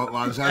Voldemort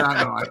ones. I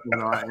don't like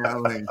them. Right, you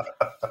know what I mean?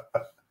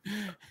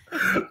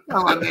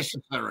 So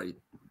unnecessary.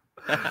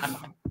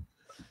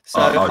 So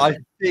I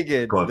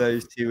figured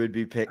those two would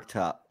be picked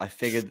up. I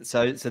figured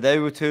so they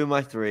were two of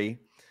my three.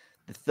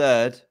 The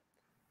third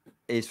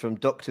is from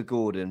Dr.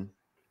 Gordon.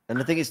 And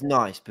I think it's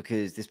nice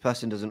because this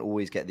person doesn't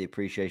always get the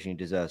appreciation he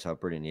deserves, how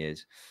brilliant he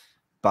is.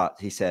 But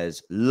he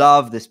says,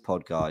 love this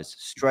pod, guys.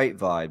 Straight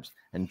vibes.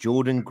 And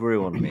Jordan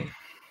grew on me.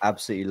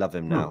 Absolutely love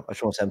him now. I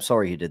just want to say I'm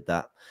sorry he did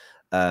that.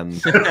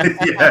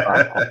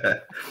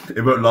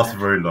 It won't last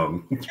very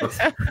long.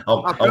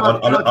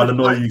 I'll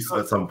annoy you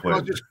at some point.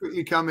 I'll just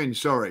quickly come in.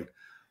 Sorry.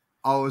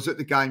 I was at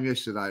the game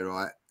yesterday,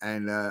 right?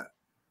 And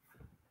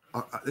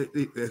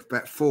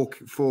about four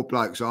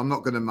blokes. So I'm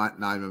not going to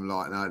name them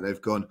like that.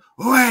 They've gone,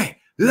 oi,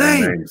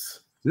 Lee.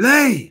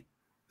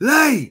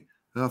 And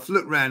I've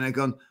looked round and they've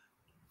gone,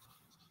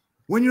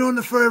 when you're on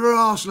the Fourever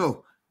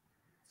Arsenal,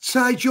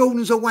 say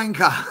Jordan's a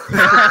wanker.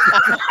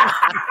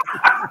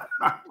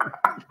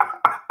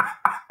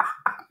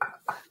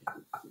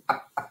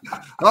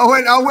 I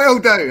went, I will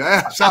do.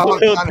 So I will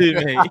do,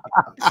 mate.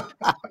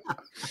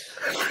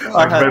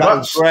 I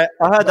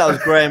heard that was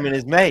Graham and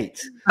his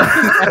mates.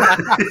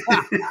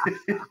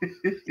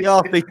 He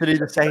asked me to do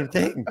the same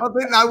thing. I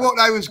didn't know what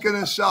they was going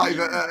to say,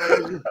 but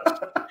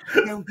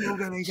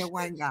Jordan, he's a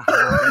wanker.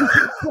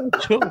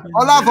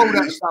 I love all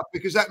that stuff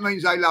because that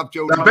means they love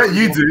Jordan. I bet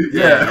you do.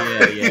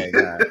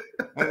 Yeah.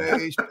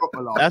 It's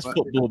proper life. That's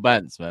football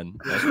bants, man.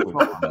 That's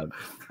football bants.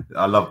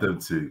 I love them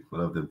too.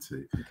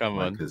 Come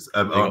on. Because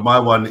my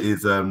one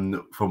is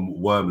from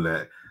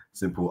Wormlet.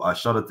 Simple. I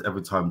shudder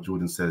every time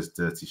Jordan says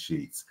dirty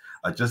sheets.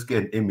 I just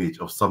get an image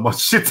of someone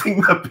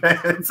shitting the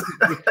bed.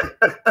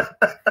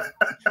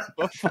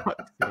 For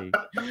fuck's sake.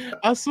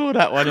 I saw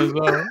that one as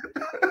well.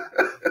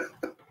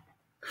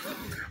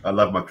 I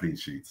love my clean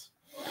sheets.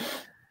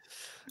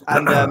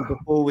 And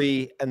before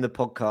we end the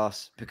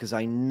podcast, because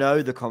I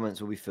know the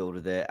comments will be filled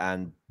with it,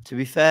 and to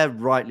be fair,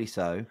 rightly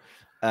so.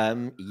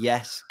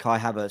 Yes, Kai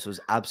Havertz was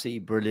absolutely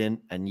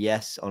brilliant, and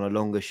yes, on a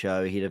longer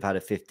show, he'd have had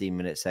a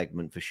 15-minute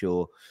segment for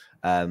sure.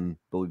 But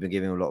we've been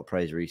giving him a lot of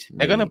praise recently.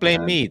 They're gonna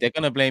blame me. They're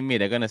gonna blame me.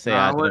 They're gonna say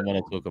I didn't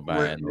want to talk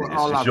about it.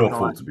 It's your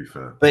fault, to be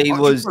fair. But he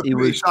was.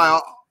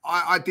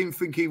 I didn't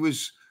think he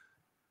was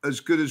as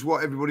good as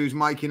what everybody was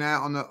making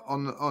out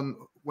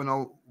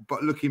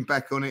but looking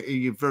back on it,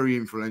 he's very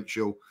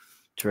influential.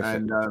 Terrific.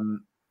 And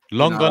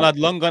long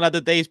gone are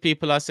the days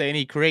people are saying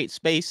he creates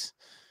space.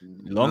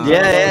 No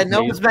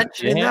one's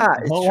mentioning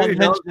that. It's no true. one's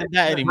mentioning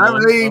that anymore.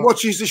 Apparently he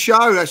watches the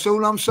show. That's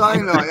all I'm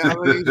saying. Like,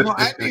 he's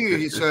not acting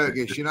in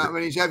Turkish. You know what I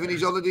mean? He's having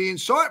his holiday in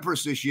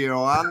Cyprus this year.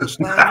 I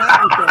understand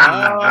that.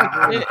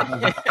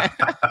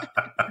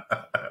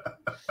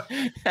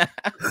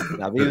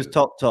 No, he was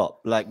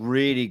top, like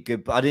really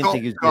good. But I didn't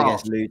think he was good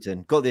against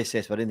Luton. Got the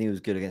assist, but I didn't think he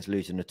was good against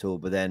Luton at all.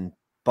 But then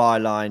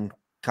byline,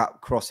 cut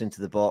cross into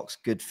the box,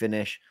 good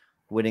finish,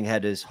 winning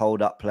headers,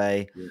 hold up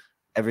play. Yeah.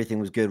 Everything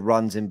was good.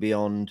 Runs in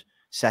beyond.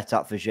 Set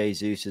up for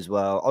Jesus as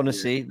well.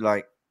 Honestly,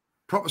 like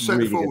proper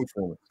centre forward.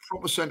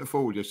 Proper centre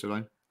forward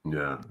yesterday.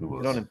 Yeah, it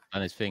was. Good on him.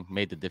 And his thing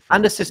made the difference.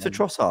 And assist for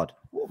Trossard.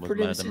 What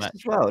brilliant assist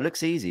as well. It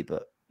looks easy,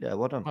 but yeah,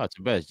 well done. Oh,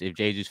 to best. If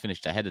Jesus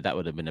finished ahead of that,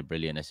 would have been a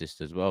brilliant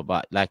assist as well.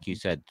 But like you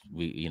said,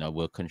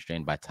 we're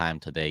constrained by time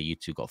today. You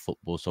two got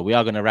football, so we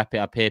are going to wrap it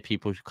up here.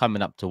 People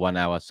coming up to 1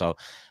 hour, so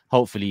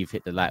hopefully you've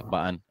hit the like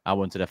button. I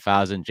wanted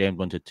 1,000. James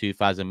wanted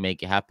 2,000.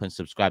 Make it happen.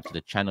 Subscribe to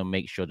the channel.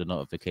 Make sure the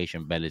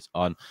notification bell is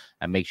on,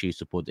 and make sure you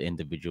support the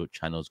individual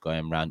channels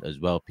going around as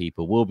well.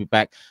 People, we'll be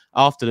back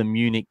after the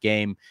Munich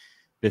game.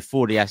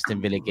 Before the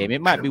Aston Villa game. It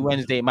might be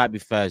Wednesday, it might be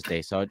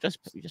Thursday. So just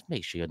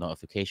make sure your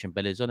notification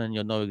bell is on and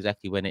you'll know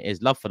exactly when it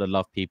is. Love for the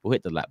love, people.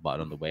 Hit the like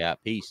button on the way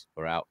out. Peace.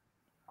 We're out.